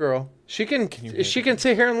 She's your girl. She can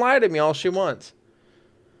sit here and lie to me all she wants.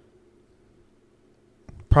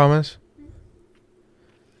 Promise?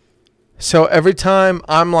 So every time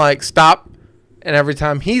I'm like, stop, and every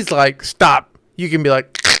time he's like, stop, you can be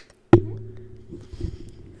like,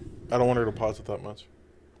 I don't want her to pause it that much.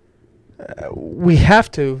 we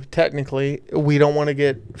have to, technically. We don't want to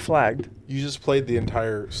get flagged. You just played the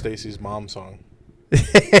entire Stacy's mom song.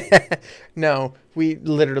 No, we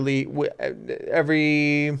literally,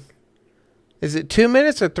 every, is it 2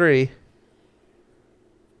 minutes or 3?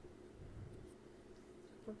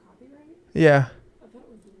 For copyright? Yeah. I thought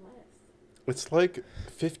it was less. It's like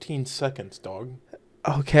 15 seconds, dog.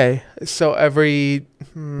 Okay. So every,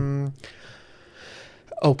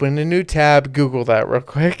 open a new tab, Google that real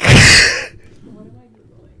quick. What am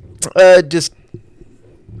I Googling? Just,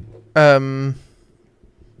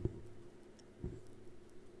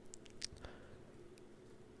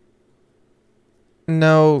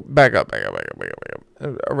 no, back up.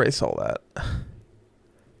 Erase all that.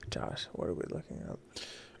 Josh, what are we looking at?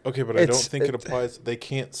 Okay, but I don't think it it's- applies. They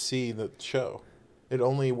can't see the show. It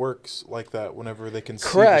only works like that whenever they can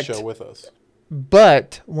Correct. see the show with us.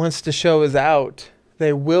 But once the show is out,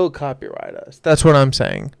 they will copyright us. That's what I'm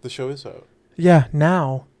saying. The show is out. Yeah,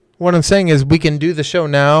 now. What I'm saying is we can do the show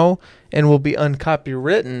now and we'll be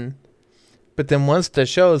uncopywritten. But then once the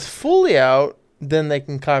show is fully out, then they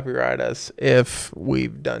can copyright us if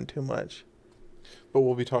we've done too much. But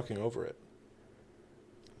we'll be talking over it.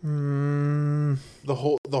 The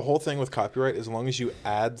whole thing with copyright, as long as you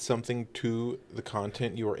add something to the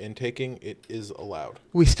content you are intaking, it is allowed.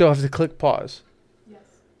 We still have to click pause. Yes.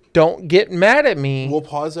 Don't get mad at me. We'll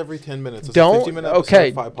pause every 10 minutes. It's a Don't. 50-minute episode,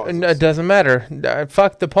 Okay. 5 pauses. No, it doesn't matter.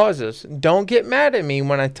 Fuck the pauses. Don't get mad at me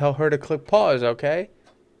when I tell her to click pause, okay?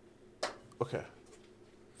 Okay.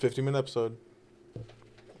 50-minute episode.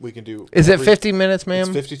 We can do. Is it 50 minutes, It's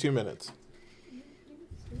ma'am? 52 minutes.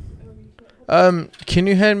 Can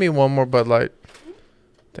you hand me one more Bud Light?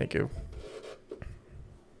 Thank you.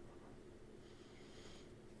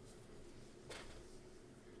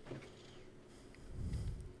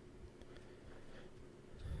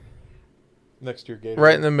 Next to your gate.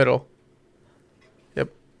 Right in the middle. Yep.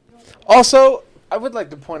 Also, I would like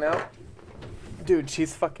to point out, dude,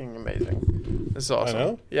 she's fucking amazing. This is awesome.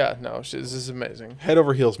 know? Yeah, no, this is amazing. Head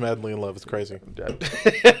over heels, madly in love. It's crazy.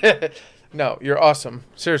 No, you're awesome.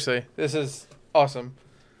 Seriously, this is awesome.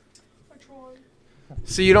 I tried.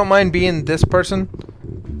 So you don't mind being this person?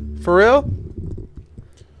 For real?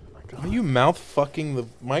 Why are you mouth fucking the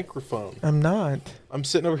microphone? I'm not. I'm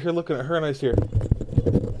sitting over here looking at her and I just hear.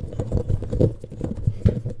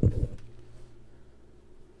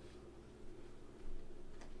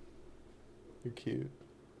 You're cute.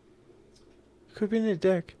 Could be in a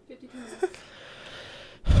dick. 52 minutes.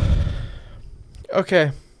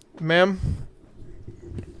 Okay, ma'am.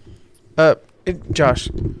 Josh.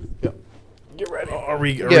 Yep. Get ready. Are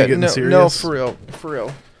we Yeah, getting no, serious? no, for real, for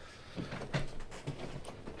real.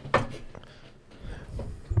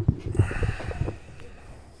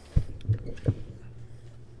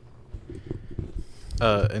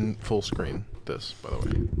 In full screen, this, by the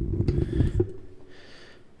way.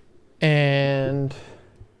 And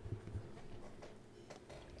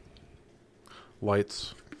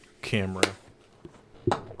Lights, camera,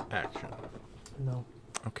 action. no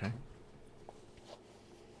Okay.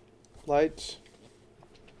 lights,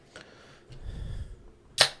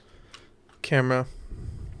 camera.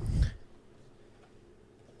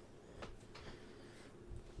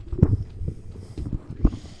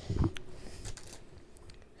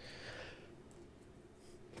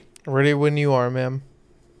 Ready when you are, ma'am.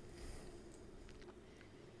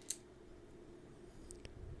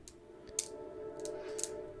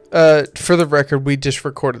 For the record, we just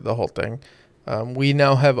recorded the whole thing. We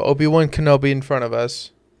now have Obi-Wan Kenobi in front of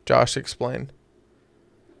us. Josh, explain.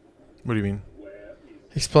 What do you mean?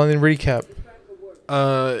 Explain the recap.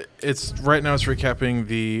 It's right now. It's recapping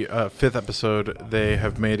the 5th episode. They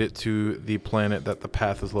have made it to the planet that the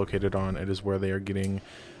path is located on. It is where they are getting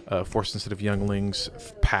Force-sensitive younglings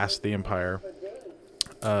past the Empire,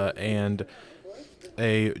 and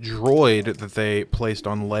a droid that they placed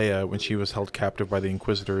on Leia when she was held captive by the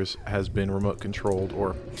Inquisitors has been remote controlled,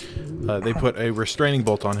 or they put a restraining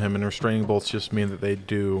bolt on him, and restraining bolts just mean that they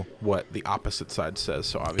do what the opposite side says.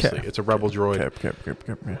 So obviously, it's a rebel droid.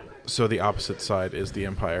 Yeah. So the opposite side is the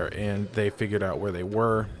Empire, and they figured out where they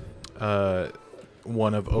were.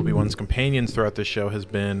 One of Obi-Wan's companions throughout the show has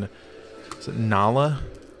been, is it Nala?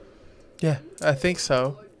 Yeah, I think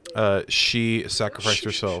so. She sacrificed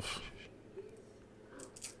herself.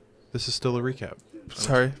 This is still a recap.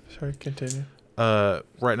 Sorry, continue.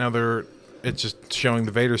 Right now it's just showing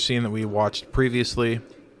the Vader scene that we watched previously.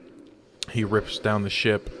 He rips down the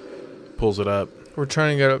ship, pulls it up. We're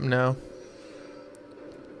trying to get up now.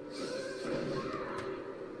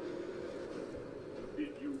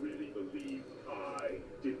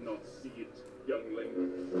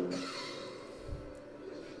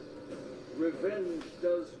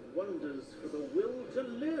 wonders for the will to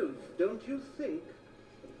live, don't you think?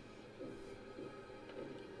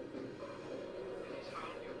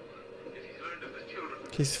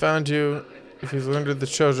 He's found you. If he's learned of the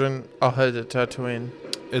children, I'll head to Tatooine.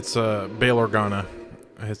 It's Bail Organa.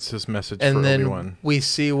 It's his message And for then Obi-Wan. we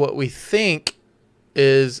see what we think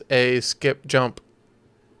is a skip jump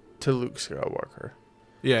to Luke Skywalker.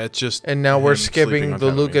 Yeah, it's just. And now we're him sleeping skipping on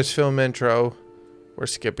the Tatooine. Lucasfilm intro. We're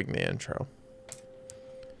skipping the intro.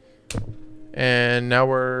 And now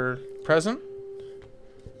we're present?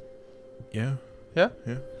 Yeah, Yeah?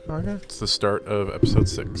 yeah. Okay. It's the start of episode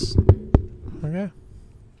 6. Okay.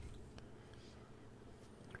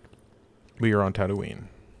 We are on Tatooine.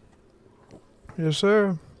 Yes,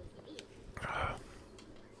 sir.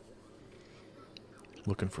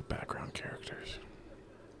 Looking for background characters.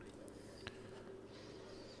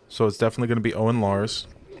 So it's definitely going to be Owen Lars.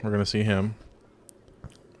 We're going to see him.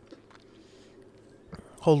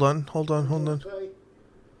 Hold on. I have something to say.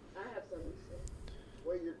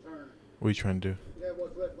 Wait your turn. What are you trying to do? You have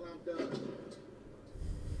what's left when I'm done.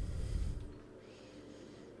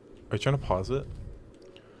 Are you trying to pause it?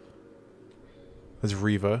 That's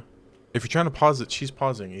Riva. If you're trying to pause it, she's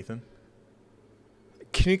pausing, Ethan.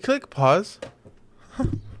 Can you click pause?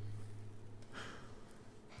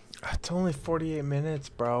 It's only 48 minutes,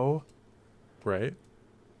 bro. Right?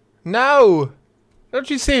 No! Don't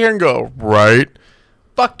you sit here and go, right?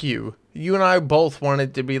 Fuck you. You and I both want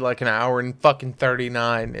it to be like an hour and fucking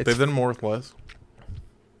 39. It's They've done more with less.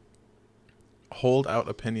 Hold out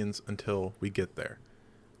opinions until we get there.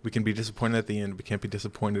 We can be disappointed at the end. We can't be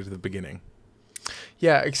disappointed at the beginning.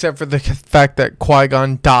 Yeah, except for the fact that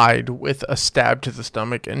Qui-Gon died with a stab to the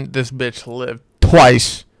stomach and this bitch lived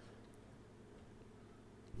twice.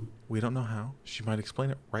 We don't know how. She might explain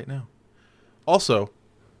it right now. Also,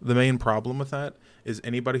 the main problem with that is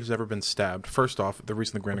anybody who's ever been stabbed. First off, the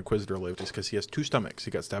reason the Grand Inquisitor lived is because he has 2 stomachs.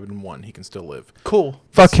 He got stabbed in one. He can still live. Cool.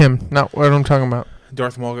 Fuck him. Not what I'm talking about.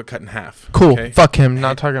 Darth Maul got cut in half. Cool. Okay? Fuck him.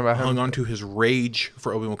 Not talking about him. Hung on to his rage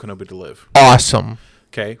for Obi-Wan Kenobi to live. Awesome.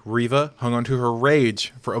 Okay, Riva hung on to her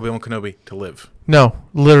rage for Obi-Wan Kenobi to live. No,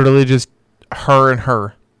 literally just her and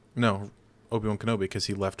her. No, Obi-Wan Kenobi, because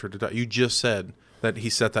he left her to die. You just said that he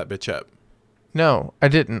set that bitch up. No, I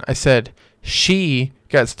didn't. I said she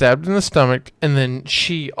got stabbed in the stomach, and then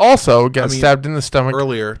she also got stabbed in the stomach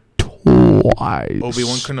Earlier, twice.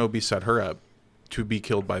 Obi-Wan Kenobi set her up to be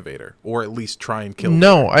killed by Vader, or at least try and kill her.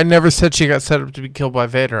 No, I never said she got set up to be killed by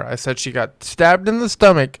Vader. I said she got stabbed in the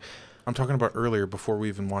stomach I'm talking about earlier, before we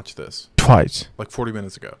even watched this. twice. Like 40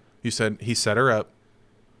 minutes ago. You said he set her up.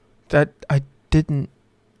 That I didn't.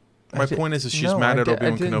 My point is she's mad at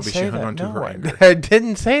Obi-Wan Kenobi. She hung on to her anger. I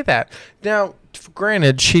didn't say that. Now,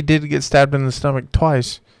 granted, she did get stabbed in the stomach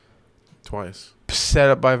twice. Twice. Set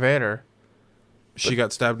up by Vader. She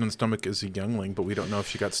got stabbed in the stomach as a youngling, but we don't know if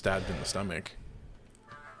she got stabbed in the stomach.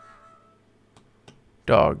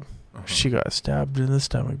 Dog. She got stabbed in the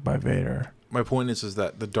stomach by Vader. My point is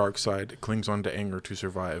that the dark side clings on to anger to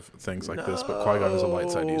survive things like this, but Qui-Gon is a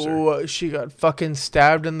light side user. Oh, she got fucking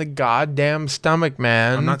stabbed in the goddamn stomach,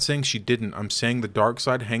 man. I'm not saying she didn't. I'm saying the dark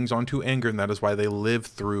side hangs on to anger, and that is why they live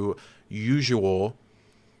through usual,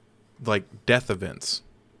 like, death events.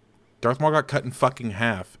 Darth Maul got cut in fucking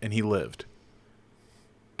half, and he lived.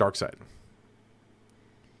 Dark side.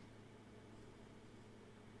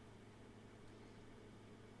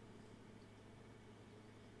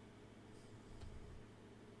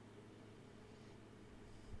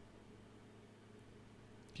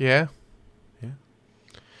 Yeah. Yeah.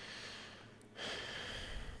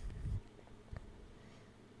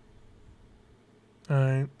 All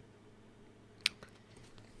right.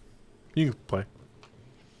 You can play.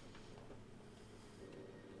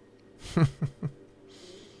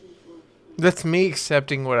 That's me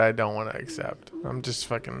accepting what I don't want to accept. I'm just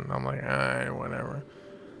fucking, I'm like, alright, whatever.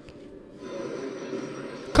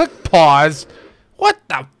 Click pause. What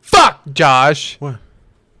the fuck, Josh? What?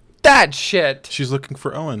 That shit. She's looking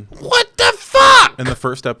for Owen. What the fuck? In the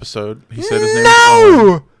first episode, he said his name was Owen.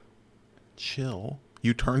 No! Chill.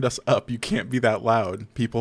 You turned us up. You can't be that loud. People